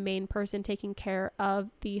became the main person taking care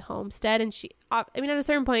of the homestead. And she, I mean, at a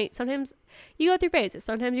certain point, sometimes you go through phases.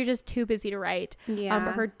 Sometimes you're just too busy to write.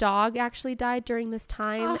 But her dog actually died during this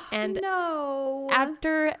time.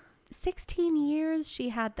 After 16 years, she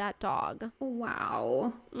had that dog.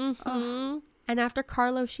 Wow. And after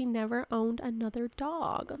Carlo, she never owned another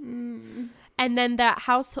dog. And then their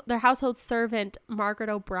household servant, Margaret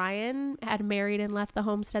O'Brien, had married and left the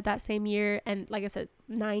homestead that same year. And like I said,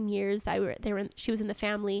 9 years she was in the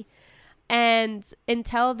family. And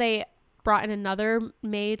until they brought in another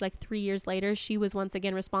maid, like 3 years later, she was once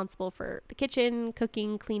again responsible for the kitchen,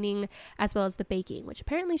 cooking, cleaning, as well as the baking, which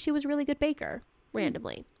apparently she was a really good baker,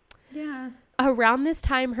 randomly. Yeah. Around this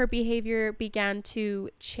time, her behavior began to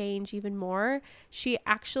change even more. She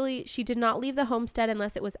did not leave the homestead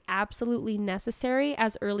unless it was absolutely necessary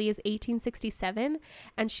as early as 1867,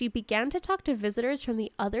 and she began to talk to visitors from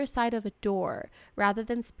the other side of a door rather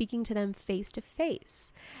than speaking to them face to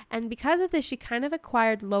face. And because of this, she kind of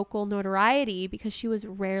acquired local notoriety because she was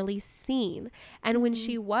rarely seen. And when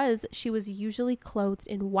she was usually clothed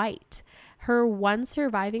in white. Her one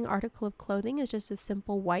surviving article of clothing is just a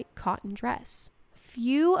simple white cotton dress.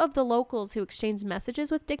 Few of the locals who exchanged messages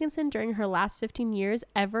with Dickinson during her last 15 years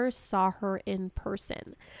ever saw her in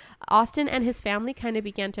person. Austin and his family kind of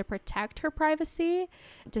began to protect her privacy,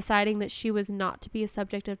 deciding that she was not to be a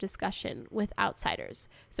subject of discussion with outsiders.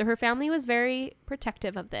 So her family was very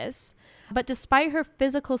protective of this. But despite her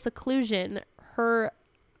physical seclusion, her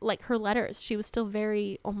letters, she was still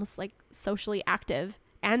very almost like socially active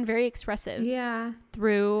and very expressive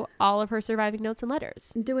through all of her surviving notes and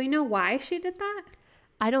letters. Do we know why she did that?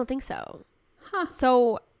 I don't think so.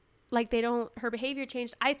 So like her behavior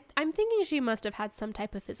changed. I'm thinking she must have had some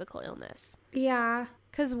type of physical illness. Yeah.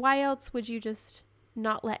 Because why else would you just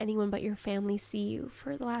not let anyone but your family see you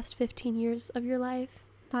for the last 15 years of your life?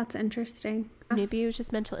 That's interesting. Maybe it was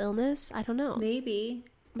just mental illness. I don't know. Maybe.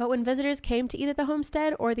 But when visitors came to either the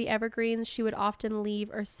homestead or the Evergreens, she would often leave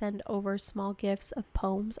or send over small gifts of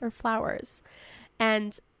poems or flowers.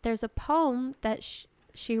 And there's a poem that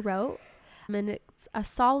she wrote, and it's a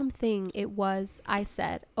solemn thing it was, I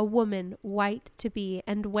said, a woman white to be,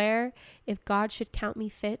 and wear, if God should count me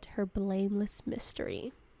fit, her blameless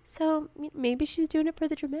mystery. So maybe she's doing it for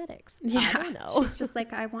the dramatics. Yeah, I don't know. She's just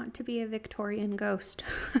like, I want to be a Victorian ghost.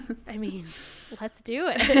 I mean, let's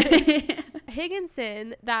do it.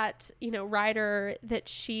 Higginson, that, writer that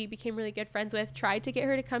she became really good friends with, tried to get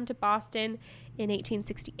her to come to Boston in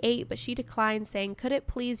 1868, but she declined, saying, could it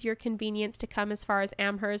please your convenience to come as far as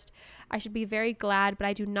Amherst? I should be very glad, but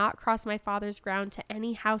I do not cross my father's ground to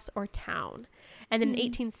any house or town. And in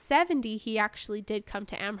 1870, he actually did come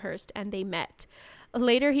to Amherst, and they met.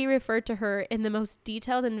 Later, he referred to her in the most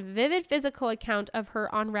detailed and vivid physical account of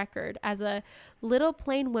her on record as a little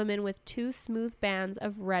plain woman with 2 smooth bands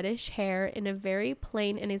of reddish hair in a very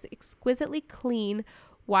plain and is exquisitely clean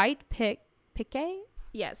white piqué?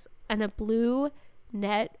 Yes, and a blue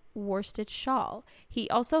net worsted shawl. He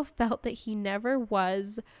also felt that he never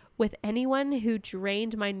was with anyone who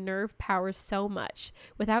drained my nerve powers so much.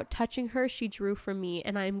 Without touching her, she drew from me,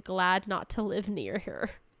 and I am glad not to live near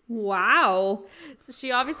her. Wow. So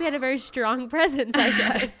she obviously had a very strong presence, I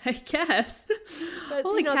guess. I guess. But,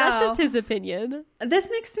 Holy cow. that's just his opinion. This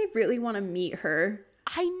makes me really want to meet her.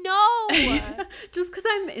 I know. Just because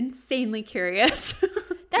I'm insanely curious.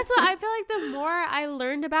 That's what I feel like. The more I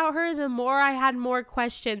learned about her, the more I had more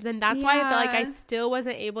questions. And that's why I feel like I still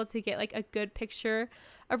wasn't able to get like a good picture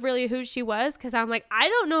of really who she was. Because I'm like, I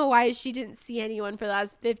don't know why she didn't see anyone for the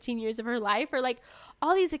last 15 years of her life. Or like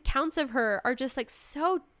all these accounts of her are just like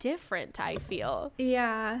so different, I feel.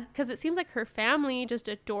 Yeah. Because it seems like her family just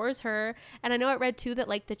adores her. And I know I read too that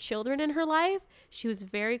like the children in her life, she was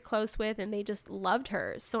very close with and they just loved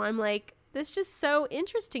her. So I'm like, this is just so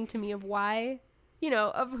interesting to me of why,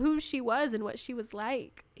 of who she was and what she was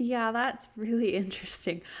like. Yeah, that's really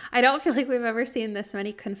interesting. I don't feel like we've ever seen this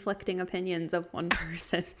many conflicting opinions of one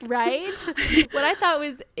person. Right? What I thought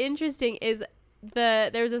was interesting is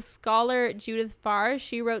there's a scholar, Judith Farr.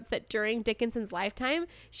 She wrote that during Dickinson's lifetime,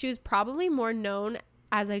 she was probably more known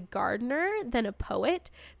as a gardener than a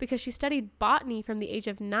poet because she studied botany from the age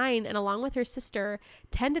of 9 and along with her sister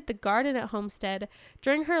tended the garden at Homestead.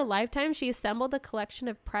 During her lifetime, she assembled a collection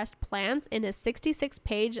of pressed plants in a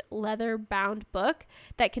 66-page leather-bound book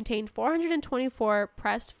that contained 424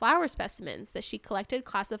 pressed flower specimens that she collected,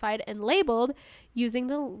 classified, and labeled using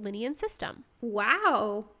the Linnean system.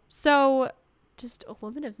 Wow. So just a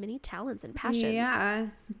woman of many talents and passions. Yeah.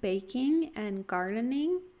 Baking and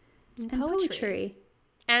gardening and poetry.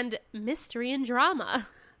 And mystery and drama.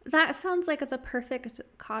 That sounds like the perfect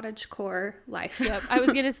cottagecore life. Yep. I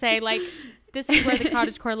was going to say, like, this is where the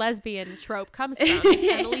cottagecore lesbian trope comes from.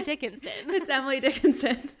 It's Emily Dickinson. It's Emily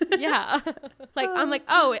Dickinson. Yeah. Like, I'm like,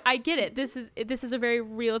 oh, I get it. This is a very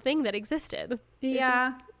real thing that existed.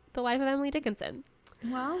 Yeah. The life of Emily Dickinson.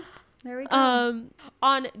 Well, there we go.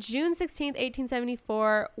 On June 16th,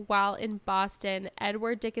 1874, while in Boston,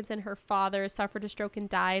 Edward Dickinson, her father, suffered a stroke and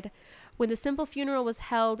died. When the simple funeral was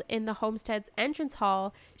held in the homestead's entrance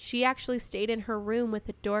hall, she actually stayed in her room with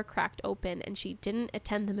the door cracked open, and she didn't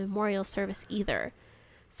attend the memorial service either.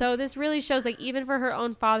 So this really shows, like, even for her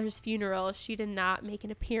own father's funeral, she did not make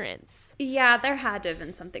an appearance. Yeah, there had to have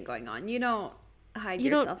been something going on. You don't hide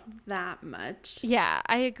yourself that much. Yeah,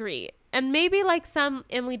 I agree. And maybe like some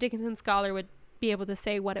Emily Dickinson scholar would be able to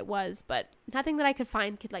say what it was, but nothing that I could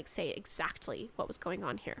find could like say exactly what was going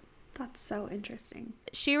on here. That's so interesting.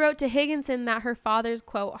 She wrote to Higginson that her father's,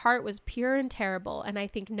 quote, heart was pure and terrible, and I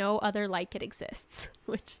think no other like it exists,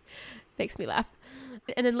 which makes me laugh.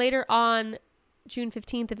 And then later on, June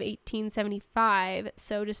 15th of 1875,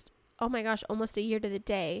 so just, oh my gosh, almost a year to the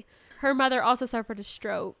day, her mother also suffered a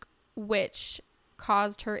stroke, which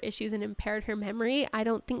caused her issues and impaired her memory. I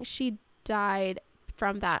don't think she died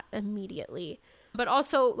from that immediately. But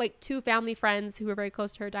also, like, 2 family friends who were very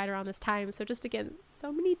close to her died around this time. So just, again,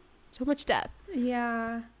 so much death.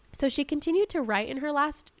 Yeah. So she continued to write in her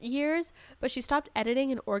last years, but she stopped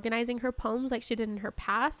editing and organizing her poems like she did in her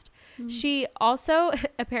past. She also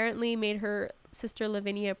apparently made her sister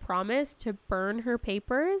Lavinia promise to burn her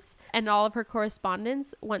papers and all of her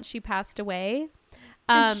correspondence once she passed away.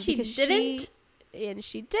 And she didn't?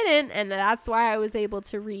 She didn't, and that's why I was able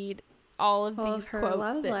to read all of these her quotes.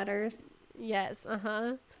 Love letters. Yes,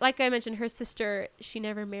 Like I mentioned, her sister, she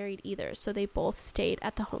never married either, so they both stayed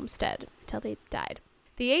at the homestead until they died.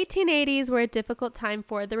 The 1880s were a difficult time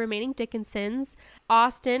for the remaining Dickinsons.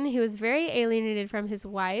 Austin, who was very alienated from his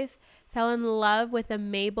wife, fell in love with a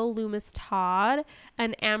Mabel Loomis Todd,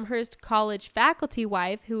 an Amherst College faculty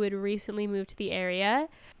wife who had recently moved to the area.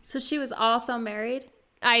 So she was also married?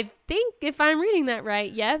 I think, if I'm reading that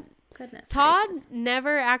right, yep. Goodness Todd gracious.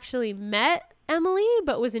 never actually met Emily,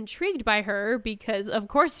 but was intrigued by her because, of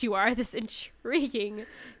course you are, this intriguing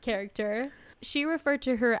character. She referred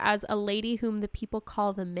to her as a lady whom the people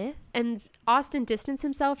call the myth, and Austen distanced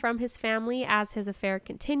himself from his family as his affair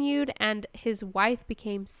continued, and his wife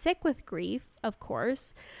became sick with grief, of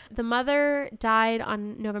course. The mother died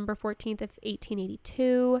on November 14th of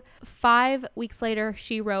 1882. 5 weeks later,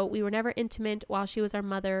 she wrote, "We were never intimate while she was our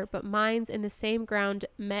mother, but minds in the same ground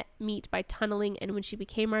meet by tunneling, and when she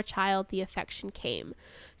became our child, the affection came."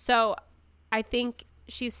 So I think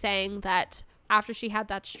she's saying that after she had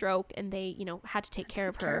that stroke and they, had to take care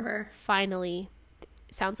of her, finally,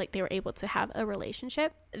 sounds like they were able to have a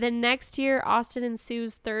relationship. The next year, Austen and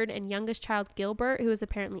Sue's third and youngest child, Gilbert, who was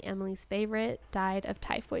apparently Emily's favorite, died of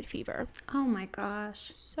typhoid fever. Oh my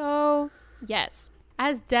gosh. So, yes.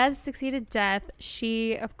 As death succeeded death,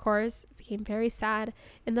 she, of course, became very sad.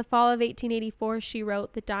 In the fall of 1884, she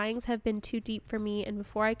wrote, "The dyings have been too deep for me, and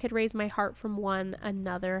before I could raise my heart from one,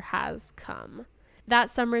 another has come."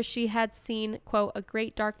 That summer, she had seen, quote, "a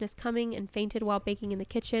great darkness coming and fainted while baking in the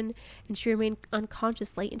kitchen, and she remained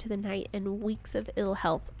unconscious late into the night, and weeks of ill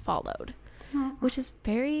health followed," which is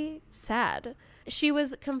very sad. She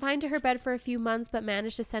was confined to her bed for a few months, but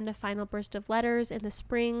managed to send a final burst of letters in the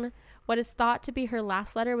spring. What is thought to be her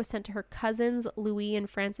last letter was sent to her cousins, Louis and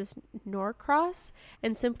Frances Norcross,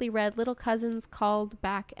 and simply read, "Little cousins called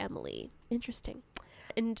back Emily." Interesting.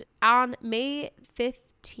 And on May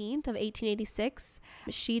 15th of 1886,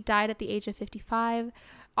 she died at the age of 55.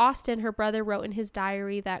 Austen, her brother, wrote in his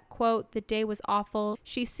diary that, quote, "The day was awful.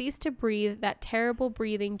 She ceased to breathe, that terrible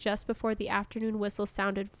breathing just before the afternoon whistle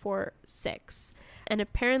sounded for 6. And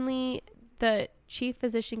apparently the chief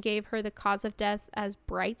physician gave her the cause of death as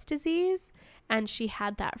Bright's disease, and she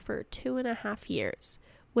had that for 2.5 years,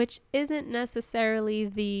 which isn't necessarily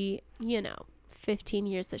the, 15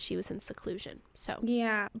 years that she was in seclusion. So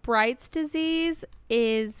yeah, Bright's disease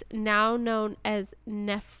is now known as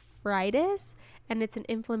nephritis, and it's an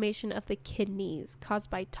inflammation of the kidneys caused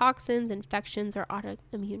by toxins, infections, or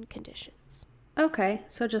autoimmune conditions. Okay,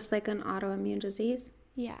 so just like an autoimmune disease.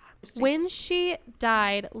 Yeah. When she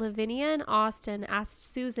died, Lavinia and Austen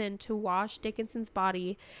asked Susan to wash Dickinson's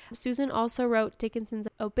body. Susan also wrote Dickinson's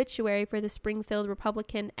obituary for the Springfield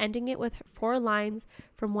Republican, ending it with 4 lines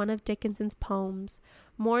from one of Dickinson's poems.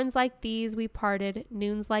 "Morns like these we parted,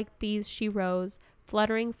 noons like these she rose,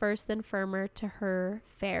 fluttering first then firmer to her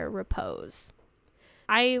fair repose."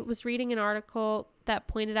 I was reading an article that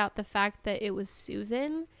pointed out the fact that it was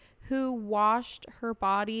Susan who washed her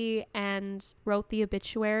body and wrote the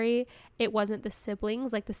obituary. It wasn't the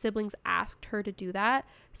siblings. Like, the siblings asked her to do that.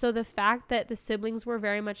 So the fact that the siblings were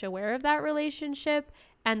very much aware of that relationship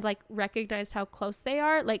and recognized how close they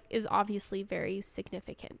are, is obviously very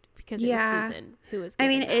significant, because it was Susan who was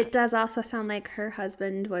given that. It does also sound like her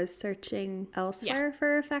husband was searching elsewhere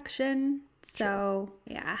for affection. So,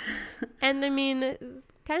 yeah. And it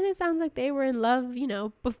kind of sounds like they were in love,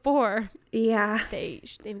 before they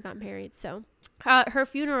got married. So her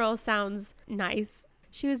funeral sounds nice.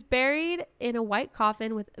 She was buried in a white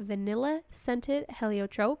coffin with vanilla-scented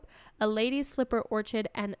heliotrope, a lady's slipper orchid,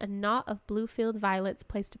 and a knot of blue-field violets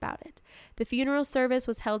placed about it. The funeral service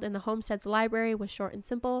was held in the homestead's library, was short and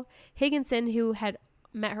simple. Higginson, who had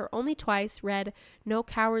met her only twice, read "No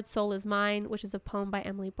Coward Soul Is Mine," which is a poem by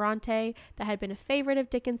Emily Bronte that had been a favorite of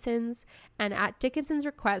Dickinson's, and at Dickinson's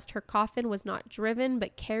request, her coffin was not driven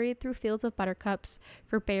but carried through fields of buttercups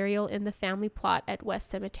for burial in the family plot at West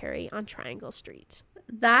Cemetery on Triangle Street.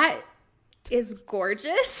 That is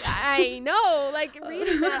gorgeous. I know,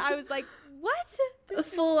 reading that, I was like, what?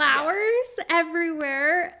 Flowers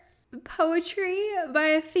everywhere, poetry by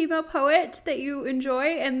a female poet that you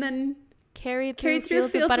enjoy, and then carried through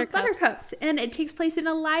fields of buttercups. And it takes place in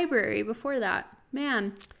a library before that.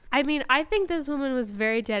 Man. I think this woman was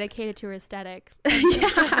very dedicated to her aesthetic.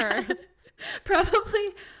 Yeah.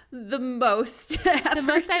 Probably the most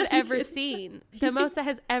I've ever seen. The most that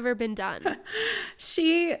has ever been done.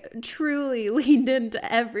 She truly leaned into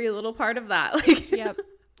every little part of that. Yep.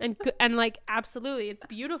 And absolutely, it's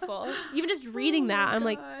beautiful. Even just reading that,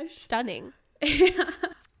 I'm stunning. Yeah.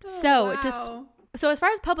 So as far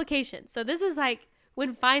as publication, so this is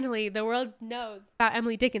when finally the world knows about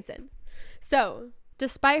Emily Dickinson. So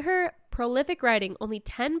despite her prolific writing, only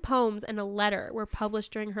 10 poems and a letter were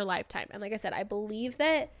published during her lifetime. And like I said, I believe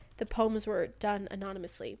that the poems were done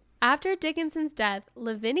anonymously. After Dickinson's death,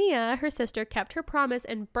 Lavinia, her sister, kept her promise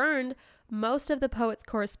and burned most of the poet's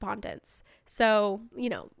correspondence. So,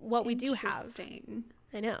 what we do have. Interesting.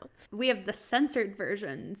 I know. We have the censored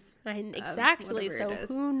versions. Exactly. So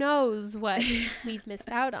who knows what we've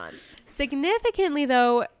missed out on. Significantly,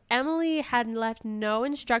 though, Emily had left no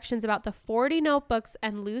instructions about the 40 notebooks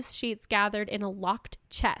and loose sheets gathered in a locked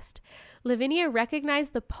chest. Lavinia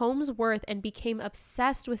recognized the poem's worth and became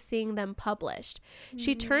obsessed with seeing them published.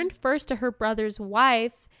 She turned first to her brother's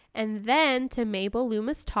wife and then to Mabel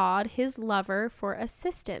Loomis Todd, his lover, for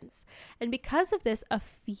assistance. And because of this, a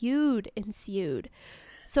feud ensued.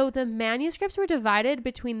 So the manuscripts were divided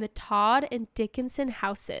between the Todd and Dickinson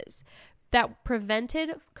houses that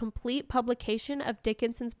prevented complete publication of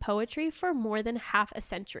Dickinson's poetry for more than half a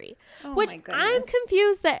century. Which I'm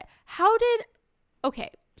confused that okay,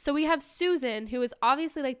 so we have Susan, who is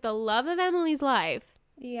obviously like the love of Emily's life.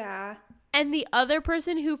 Yeah. And the other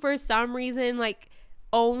person who for some reason like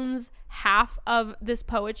owns half of this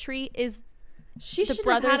poetry is the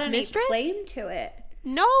brother's mistress. Claim to it.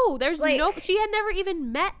 No, there's she had never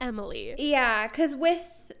even met Emily. Yeah, because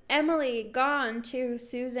with Emily gone too,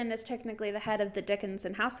 Susan is technically the head of the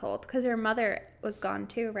Dickinson household because her mother was gone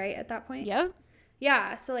too, right, at that point? Yep.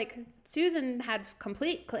 Yeah, so like Susan had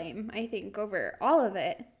complete claim, I think, over all of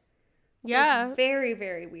it. Yeah. It's very,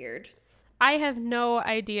 very weird. I have no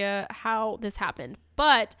idea how this happened,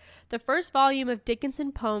 but the first volume of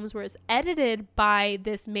Dickinson poems was edited by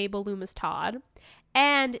this Mabel Loomis Todd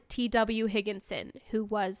and T.W. Higginson, who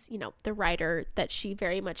was, the writer that she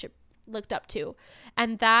very much looked up to.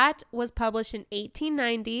 And that was published in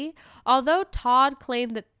 1890. Although Todd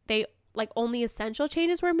claimed that only essential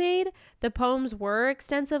changes were made, the poems were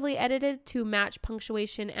extensively edited to match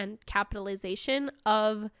punctuation and capitalization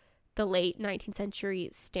of the late 19th century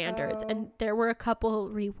standards. And there were a couple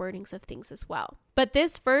rewordings of things as well. But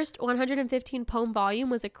this first 115 poem volume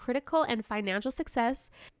was a critical and financial success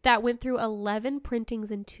that went through 11 printings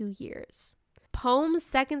in 2 years. Poem's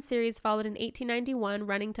second series followed in 1891,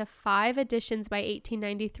 running to 5 editions by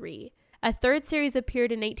 1893. A third series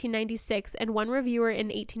appeared in 1896, and one reviewer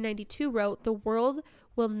in 1892 wrote, "The world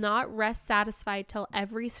will not rest satisfied till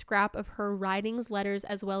every scrap of her writings, letters,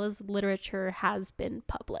 as well as literature has been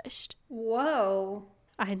published." Whoa.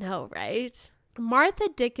 I know, right? Martha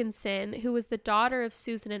Dickinson, who was the daughter of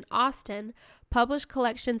Susan and Austin, published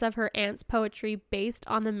collections of her aunt's poetry based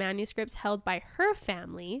on the manuscripts held by her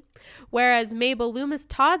family, whereas Mabel Loomis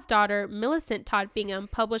Todd's daughter, Millicent Todd Bingham,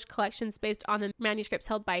 published collections based on the manuscripts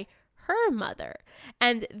held by her mother.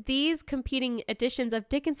 And these competing editions of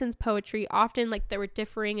Dickinson's poetry, often they were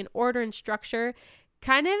differing in order and structure,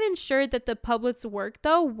 kind of ensured that the public's work,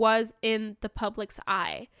 though, was in the public's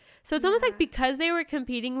eye. So it's almost like because they were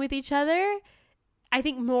competing with each other, I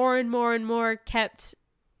think more and more and more kept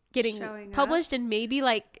getting published. And maybe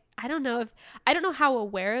I don't know how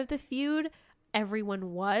aware of the feud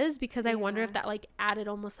everyone was, because I wonder if that added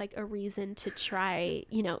almost a reason to try,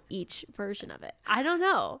 each version of it. I don't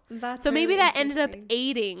know. So maybe that ended up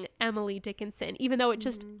aiding Emily Dickinson, even though it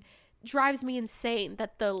just drives me insane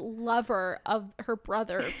that the lover of her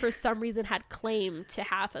brother for some reason had claim to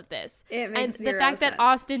half of this. It makes and the fact sense. that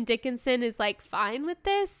Austin Dickinson is fine with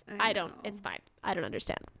this, it's fine. I don't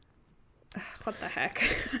understand. What the heck?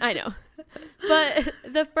 I know. But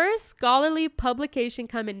the first scholarly publication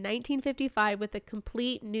came in 1955 with a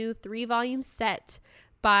complete new 3-volume set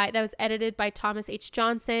that was edited by Thomas H.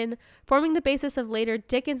 Johnson, forming the basis of later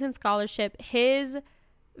Dickinson scholarship. His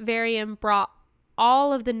varium brought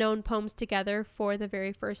all of the known poems together for the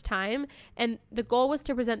very first time, and the goal was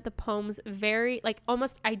to present the poems very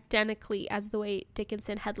almost identically as the way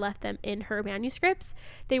Dickinson had left them in her manuscripts.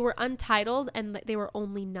 They were untitled and they were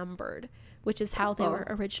only numbered, which is how they were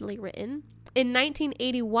originally written. In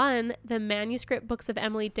 1981, the manuscript Books of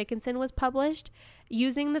Emily Dickinson was published.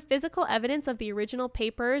 Using the physical evidence of the original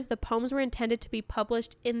papers, the poems were intended to be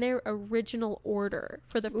published in their original order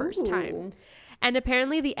for the first time. And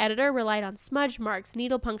apparently the editor relied on smudge marks,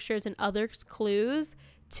 needle punctures, and other clues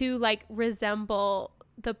to resemble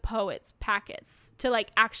the poet's packets, to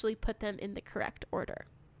actually put them in the correct order.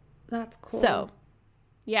 That's cool. So,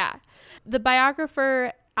 yeah. The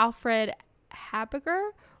biographer Alfred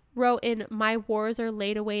Habiger wrote in My Wars Are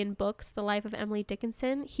Laid Away in Books, The Life of Emily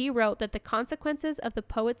Dickinson. He wrote that the consequences of the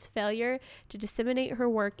poet's failure to disseminate her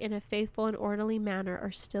work in a faithful and orderly manner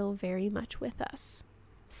are still very much with us.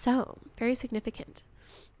 So, very significant.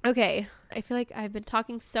 Okay, I feel like I've been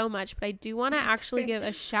talking so much, but I do want to actually give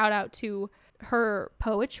a shout out to her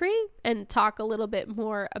poetry and talk a little bit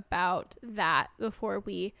more about that before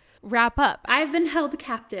we wrap up. I've been held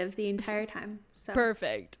captive the entire time. So.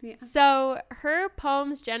 Perfect. Yeah. So her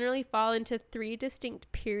poems generally fall into 3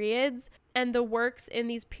 distinct periods, and the works in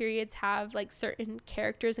these periods have like certain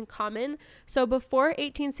characters in common. So before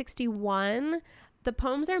 1861, the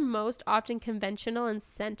poems are most often conventional and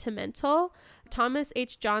sentimental. Thomas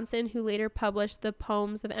H. Johnson, who later published the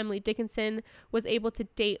poems of Emily Dickinson, was able to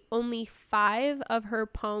date only 5 of her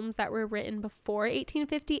poems that were written before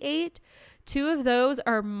 1858. 2 of those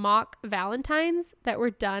are mock valentines that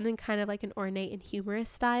were done in kind of like an ornate and humorous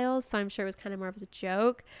style, so I'm sure it was kind of more of a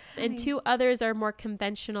joke. And 2 others are more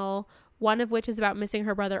conventional, one of which is about missing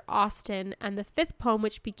her brother Austin, and the 5th poem,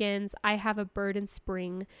 which begins, "I have a bird in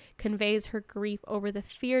spring," conveys her grief over the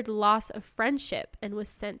feared loss of friendship and was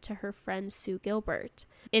sent to her friend Sue Gilbert.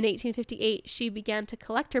 In 1858, she began to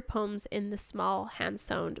collect her poems in the small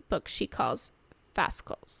hand-sewn book she calls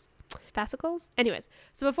fascicles. Fascicles? Anyways,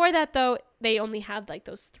 so before that, though, they only had like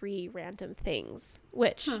those 3 random things,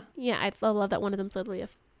 which, yeah, I love that one of them's literally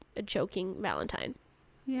a joking valentine.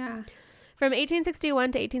 Yeah. From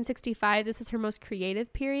 1861 to 1865, this is her most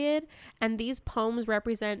creative period, and these poems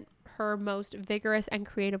represent her most vigorous and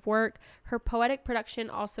creative work. Her poetic production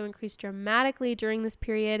also increased dramatically during this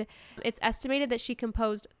period. It's estimated that she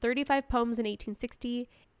composed 35 poems in 1860,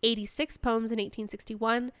 86 poems in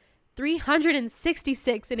 1861,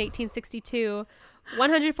 366 in 1862,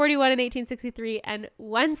 141 in 1863, and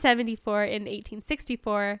 174 in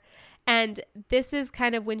 1864. And this is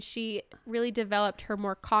kind of when she really developed her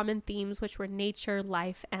more common themes, which were nature,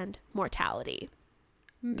 life, and mortality.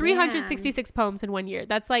 366 poems in 1 year.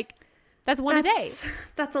 That's one a day.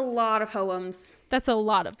 That's a lot of poems. That's a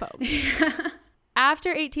lot of poems. After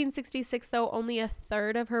 1866, though, only a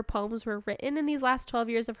third of her poems were written in these last 12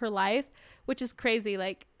 years of her life, which is crazy.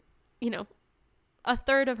 Like, you know, a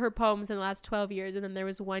third of her poems in the last 12 years, and then there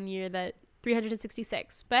was 1 year that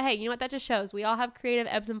 366. But hey, you know what? That just shows we all have creative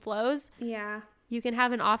ebbs and flows. Yeah. You can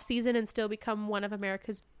have an off season and still become one of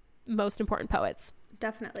America's most important poets.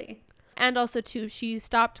 Definitely. And also, too, she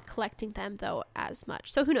stopped collecting them, though, as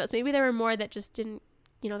much. So who knows? Maybe there were more that just didn't,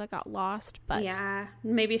 that got lost. But yeah,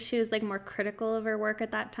 maybe she was like more critical of her work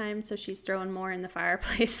at that time, so she's throwing more in the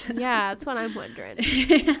fireplace. Yeah, that's what I'm wondering.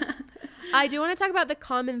 I do want to talk about the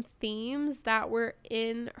common themes that were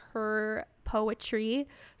in her poetry.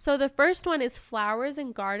 So the first one is flowers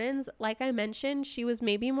and gardens. Like I mentioned, she was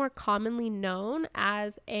maybe more commonly known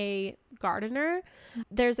as a gardener.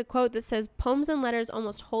 There's a quote that says, "Poems and letters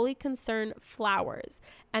almost wholly concern flowers,"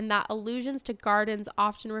 and that allusions to gardens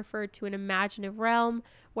often refer to an imaginative realm,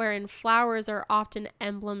 wherein flowers are often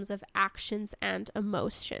emblems of actions and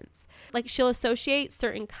emotions. Like, she'll associate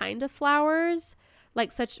certain kind of flowers,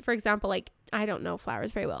 like such, for example, like, I don't know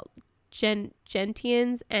flowers very well,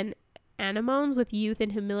 gentians and anemones with youth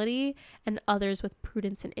and humility, and others with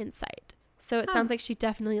prudence and insight. So it sounds like she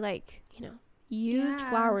definitely used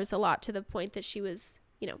flowers a lot, to the point that she was,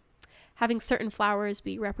 having certain flowers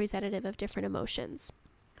be representative of different emotions.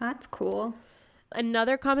 That's cool.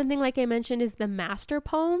 Another common thing, like I mentioned, is the master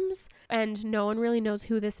poems, and no one really knows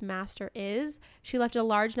who this master is. She left a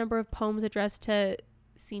large number of poems addressed to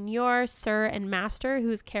Signor, Sir, and Master,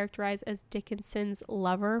 who is characterized as Dickinson's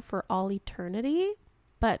lover for all eternity.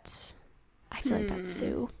 But I feel like that's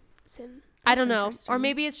Sue. I don't know. Or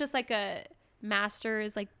maybe it's just like a master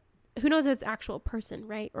is like, who knows if it's actual person,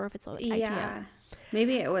 right? Or if it's an idea.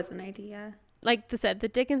 Maybe it was an idea. Like I said, the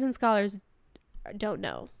Dickinson scholars don't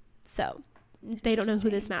know. So they don't know who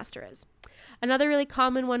this master is. Another really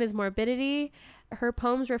common one is morbidity. Her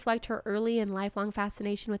poems reflect her early and lifelong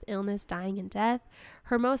fascination with illness, dying, and death.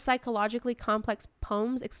 Her most psychologically complex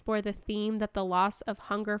poems explore the theme that the loss of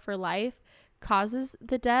hunger for life causes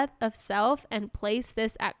the death of self, and place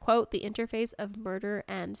this at, quote, the interface of murder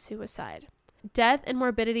and suicide. Death and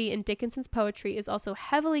morbidity in Dickinson's poetry is also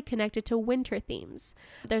heavily connected to winter themes.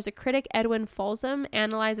 There's a critic, Edwin Folsom,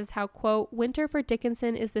 analyzes how, quote, winter for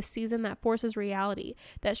Dickinson is the season that forces reality,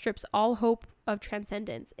 that strips all hope of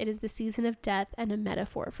transcendence. It is the season of death and a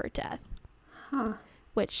metaphor for death.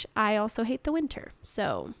 Which I also hate the winter,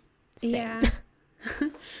 so same. Yeah.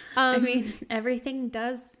 I mean, everything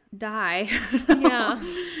does die. So. Yeah.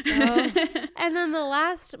 And then the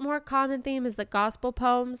last more common theme is the gospel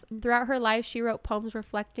poems. Throughout her life, she wrote poems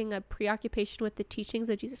reflecting a preoccupation with the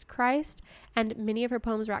teachings of Jesus Christ, and many of her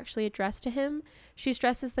poems were actually addressed to him. She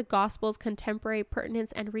stresses the gospel's contemporary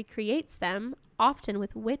pertinence and recreates them, often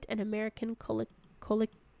with wit and American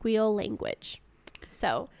colloquial language.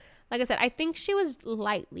 So, like I said, I think she was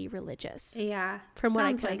lightly religious. Yeah. From what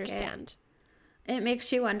I can understand. It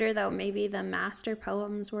makes you wonder, though, maybe the master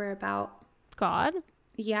poems were about God?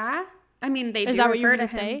 Yeah. I mean, they Is do that what you refer were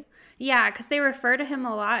to gonna him. say? Yeah, because they refer to him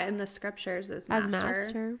a lot in the scriptures as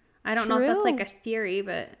master. I don't know if that's like a theory,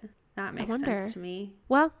 but that makes sense to me.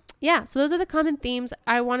 Well, yeah, so those are the common themes.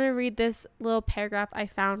 I want to read this little paragraph I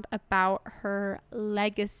found about her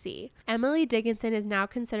legacy. Emily Dickinson is now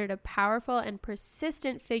considered a powerful and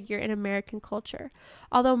persistent figure in American culture.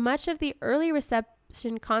 Although much of the early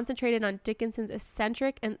reception concentrated on Dickinson's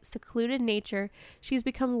eccentric and secluded nature, she's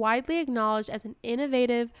become widely acknowledged as an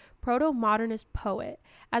innovative proto-modernist poet.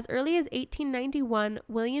 As early as 1891,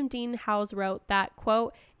 William Dean Howells wrote that,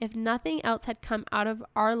 quote, "If nothing else had come out of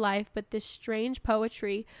our life but this strange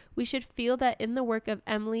poetry, we should feel that in the work of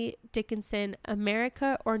Emily Dickinson,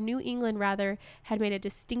 America, or New England rather, had made a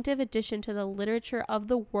distinctive addition to the literature of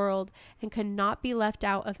the world and could not be left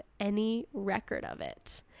out of any record of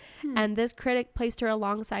it." And this critic placed her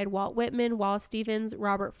alongside Walt Whitman, Wallace Stevens,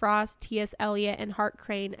 Robert Frost, T.S. Eliot, and Hart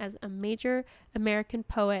Crane as a major American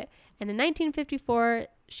poet. And in 1954,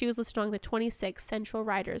 she was listed among the 26 central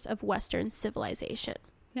writers of Western civilization.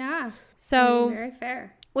 Yeah. So very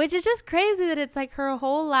fair. Which is just crazy that it's like her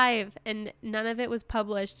whole life and none of it was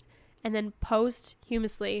published. And then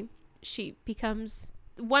posthumously, she becomes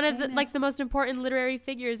one of the most important literary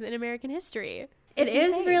figures in American history. It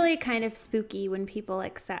is really kind of spooky when people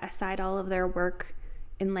like set aside all of their work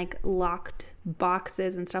in like locked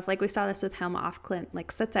boxes and stuff. Like we saw this with Helma Offklint,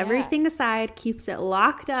 like sets everything aside, keeps it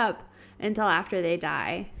locked up until after they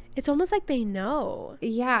die. It's almost like they know.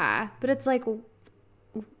 Yeah, but it's like,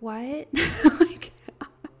 what?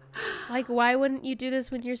 Like, why wouldn't you do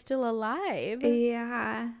this when you're still alive?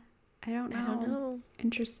 Yeah, I don't know.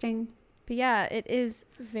 Interesting. But yeah, it is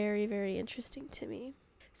very, very interesting to me.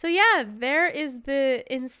 So yeah, there is the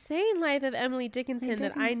insane life of Emily Dickinson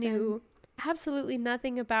that I knew absolutely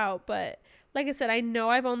nothing about. But like I said, I know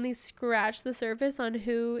I've only scratched the surface on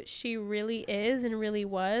who she really is and really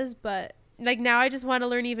was. But like now I just want to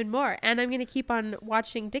learn even more. And I'm going to keep on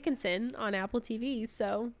watching Dickinson on Apple TV.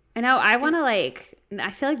 So I know. I want to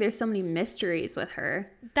I feel like there's so many mysteries with her.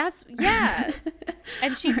 That's, yeah.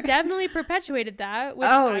 And she definitely perpetuated that, which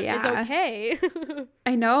is okay.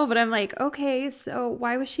 I know, but I'm like, okay, so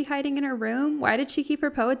why was she hiding in her room? Why did she keep her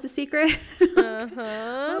poets a secret?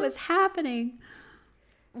 What was happening?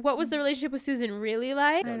 What was the relationship with Susan really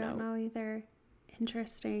like? I don't know either.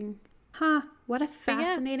 Interesting. Huh. What a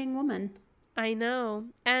fascinating woman. I know.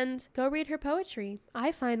 And go read her poetry.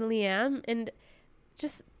 I finally am. And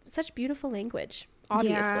just such beautiful language,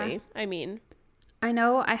 obviously. Yeah. I mean, I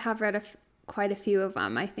know I have read quite a few of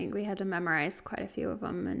them. I think we had to memorize quite a few of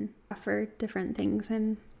them and for different things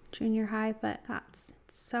in junior high, but that's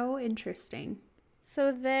so interesting.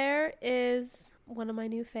 So there is one of my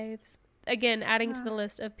new faves. Again, adding to the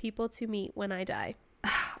list of people to meet when I die.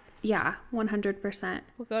 Yeah, 100%.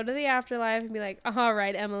 We'll go to the afterlife and be like, all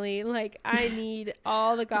right, Emily, like I need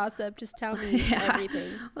all the gossip. Just tell me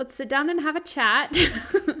everything. Let's sit down and have a chat.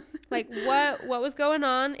 Like what was going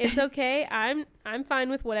on? It's okay. I'm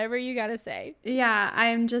fine with whatever you got to say. Yeah,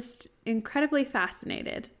 I'm just incredibly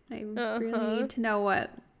fascinated. I really need to know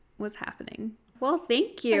what was happening. Well,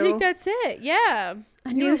 thank you. I think that's it. Yeah.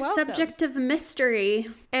 A new subject of mystery.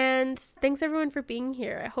 And thanks everyone for being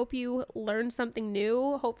here. I hope you learned something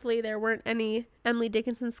new. Hopefully there weren't any Emily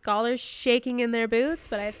Dickinson scholars shaking in their boots,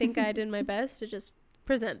 but I think I did my best to just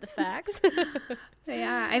present the facts.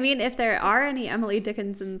 Yeah, I mean, if there are any Emily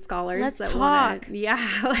Dickinson scholars Let's that talk.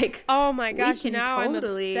 Like, oh my gosh, now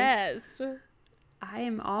totally, I'm obsessed. I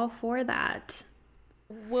am all for that.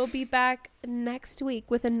 We'll be back next week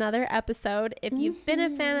with another episode. If you've been a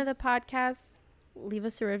fan of the podcast, leave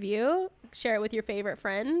us a review, share it with your favorite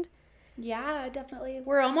friend. Yeah, definitely.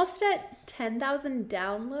 We're almost at 10,000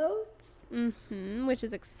 downloads, which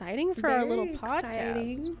is exciting for our little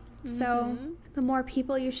podcast. So the more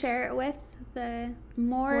people you share it with, the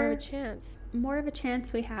more of a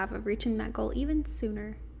chance we have of reaching that goal even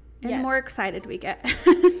sooner, and the more excited we get.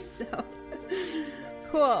 So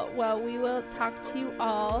cool. Well, we will talk to you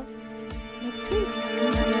all next week.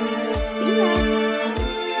 See ya.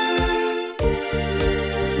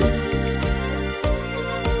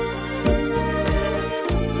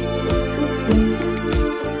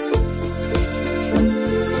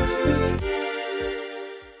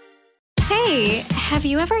 Have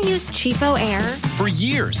you ever used Cheapo Air? For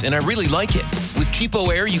years, and I really like it. With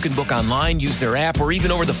Cheapo Air, you can book online, use their app, or even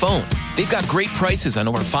over the phone. They've got great prices on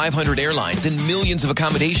over 500 airlines and millions of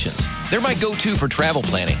accommodations. They're my go-to for travel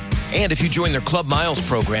planning. And if you join their Club Miles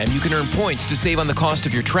program, you can earn points to save on the cost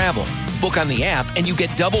of your travel. Book on the app, and you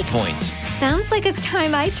get double points. Sounds like it's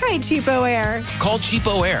time I tried Cheapo Air. Call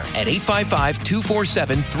Cheapo Air at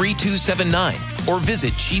 855-247-3279 or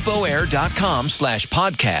visit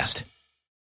cheapoair.com/podcast.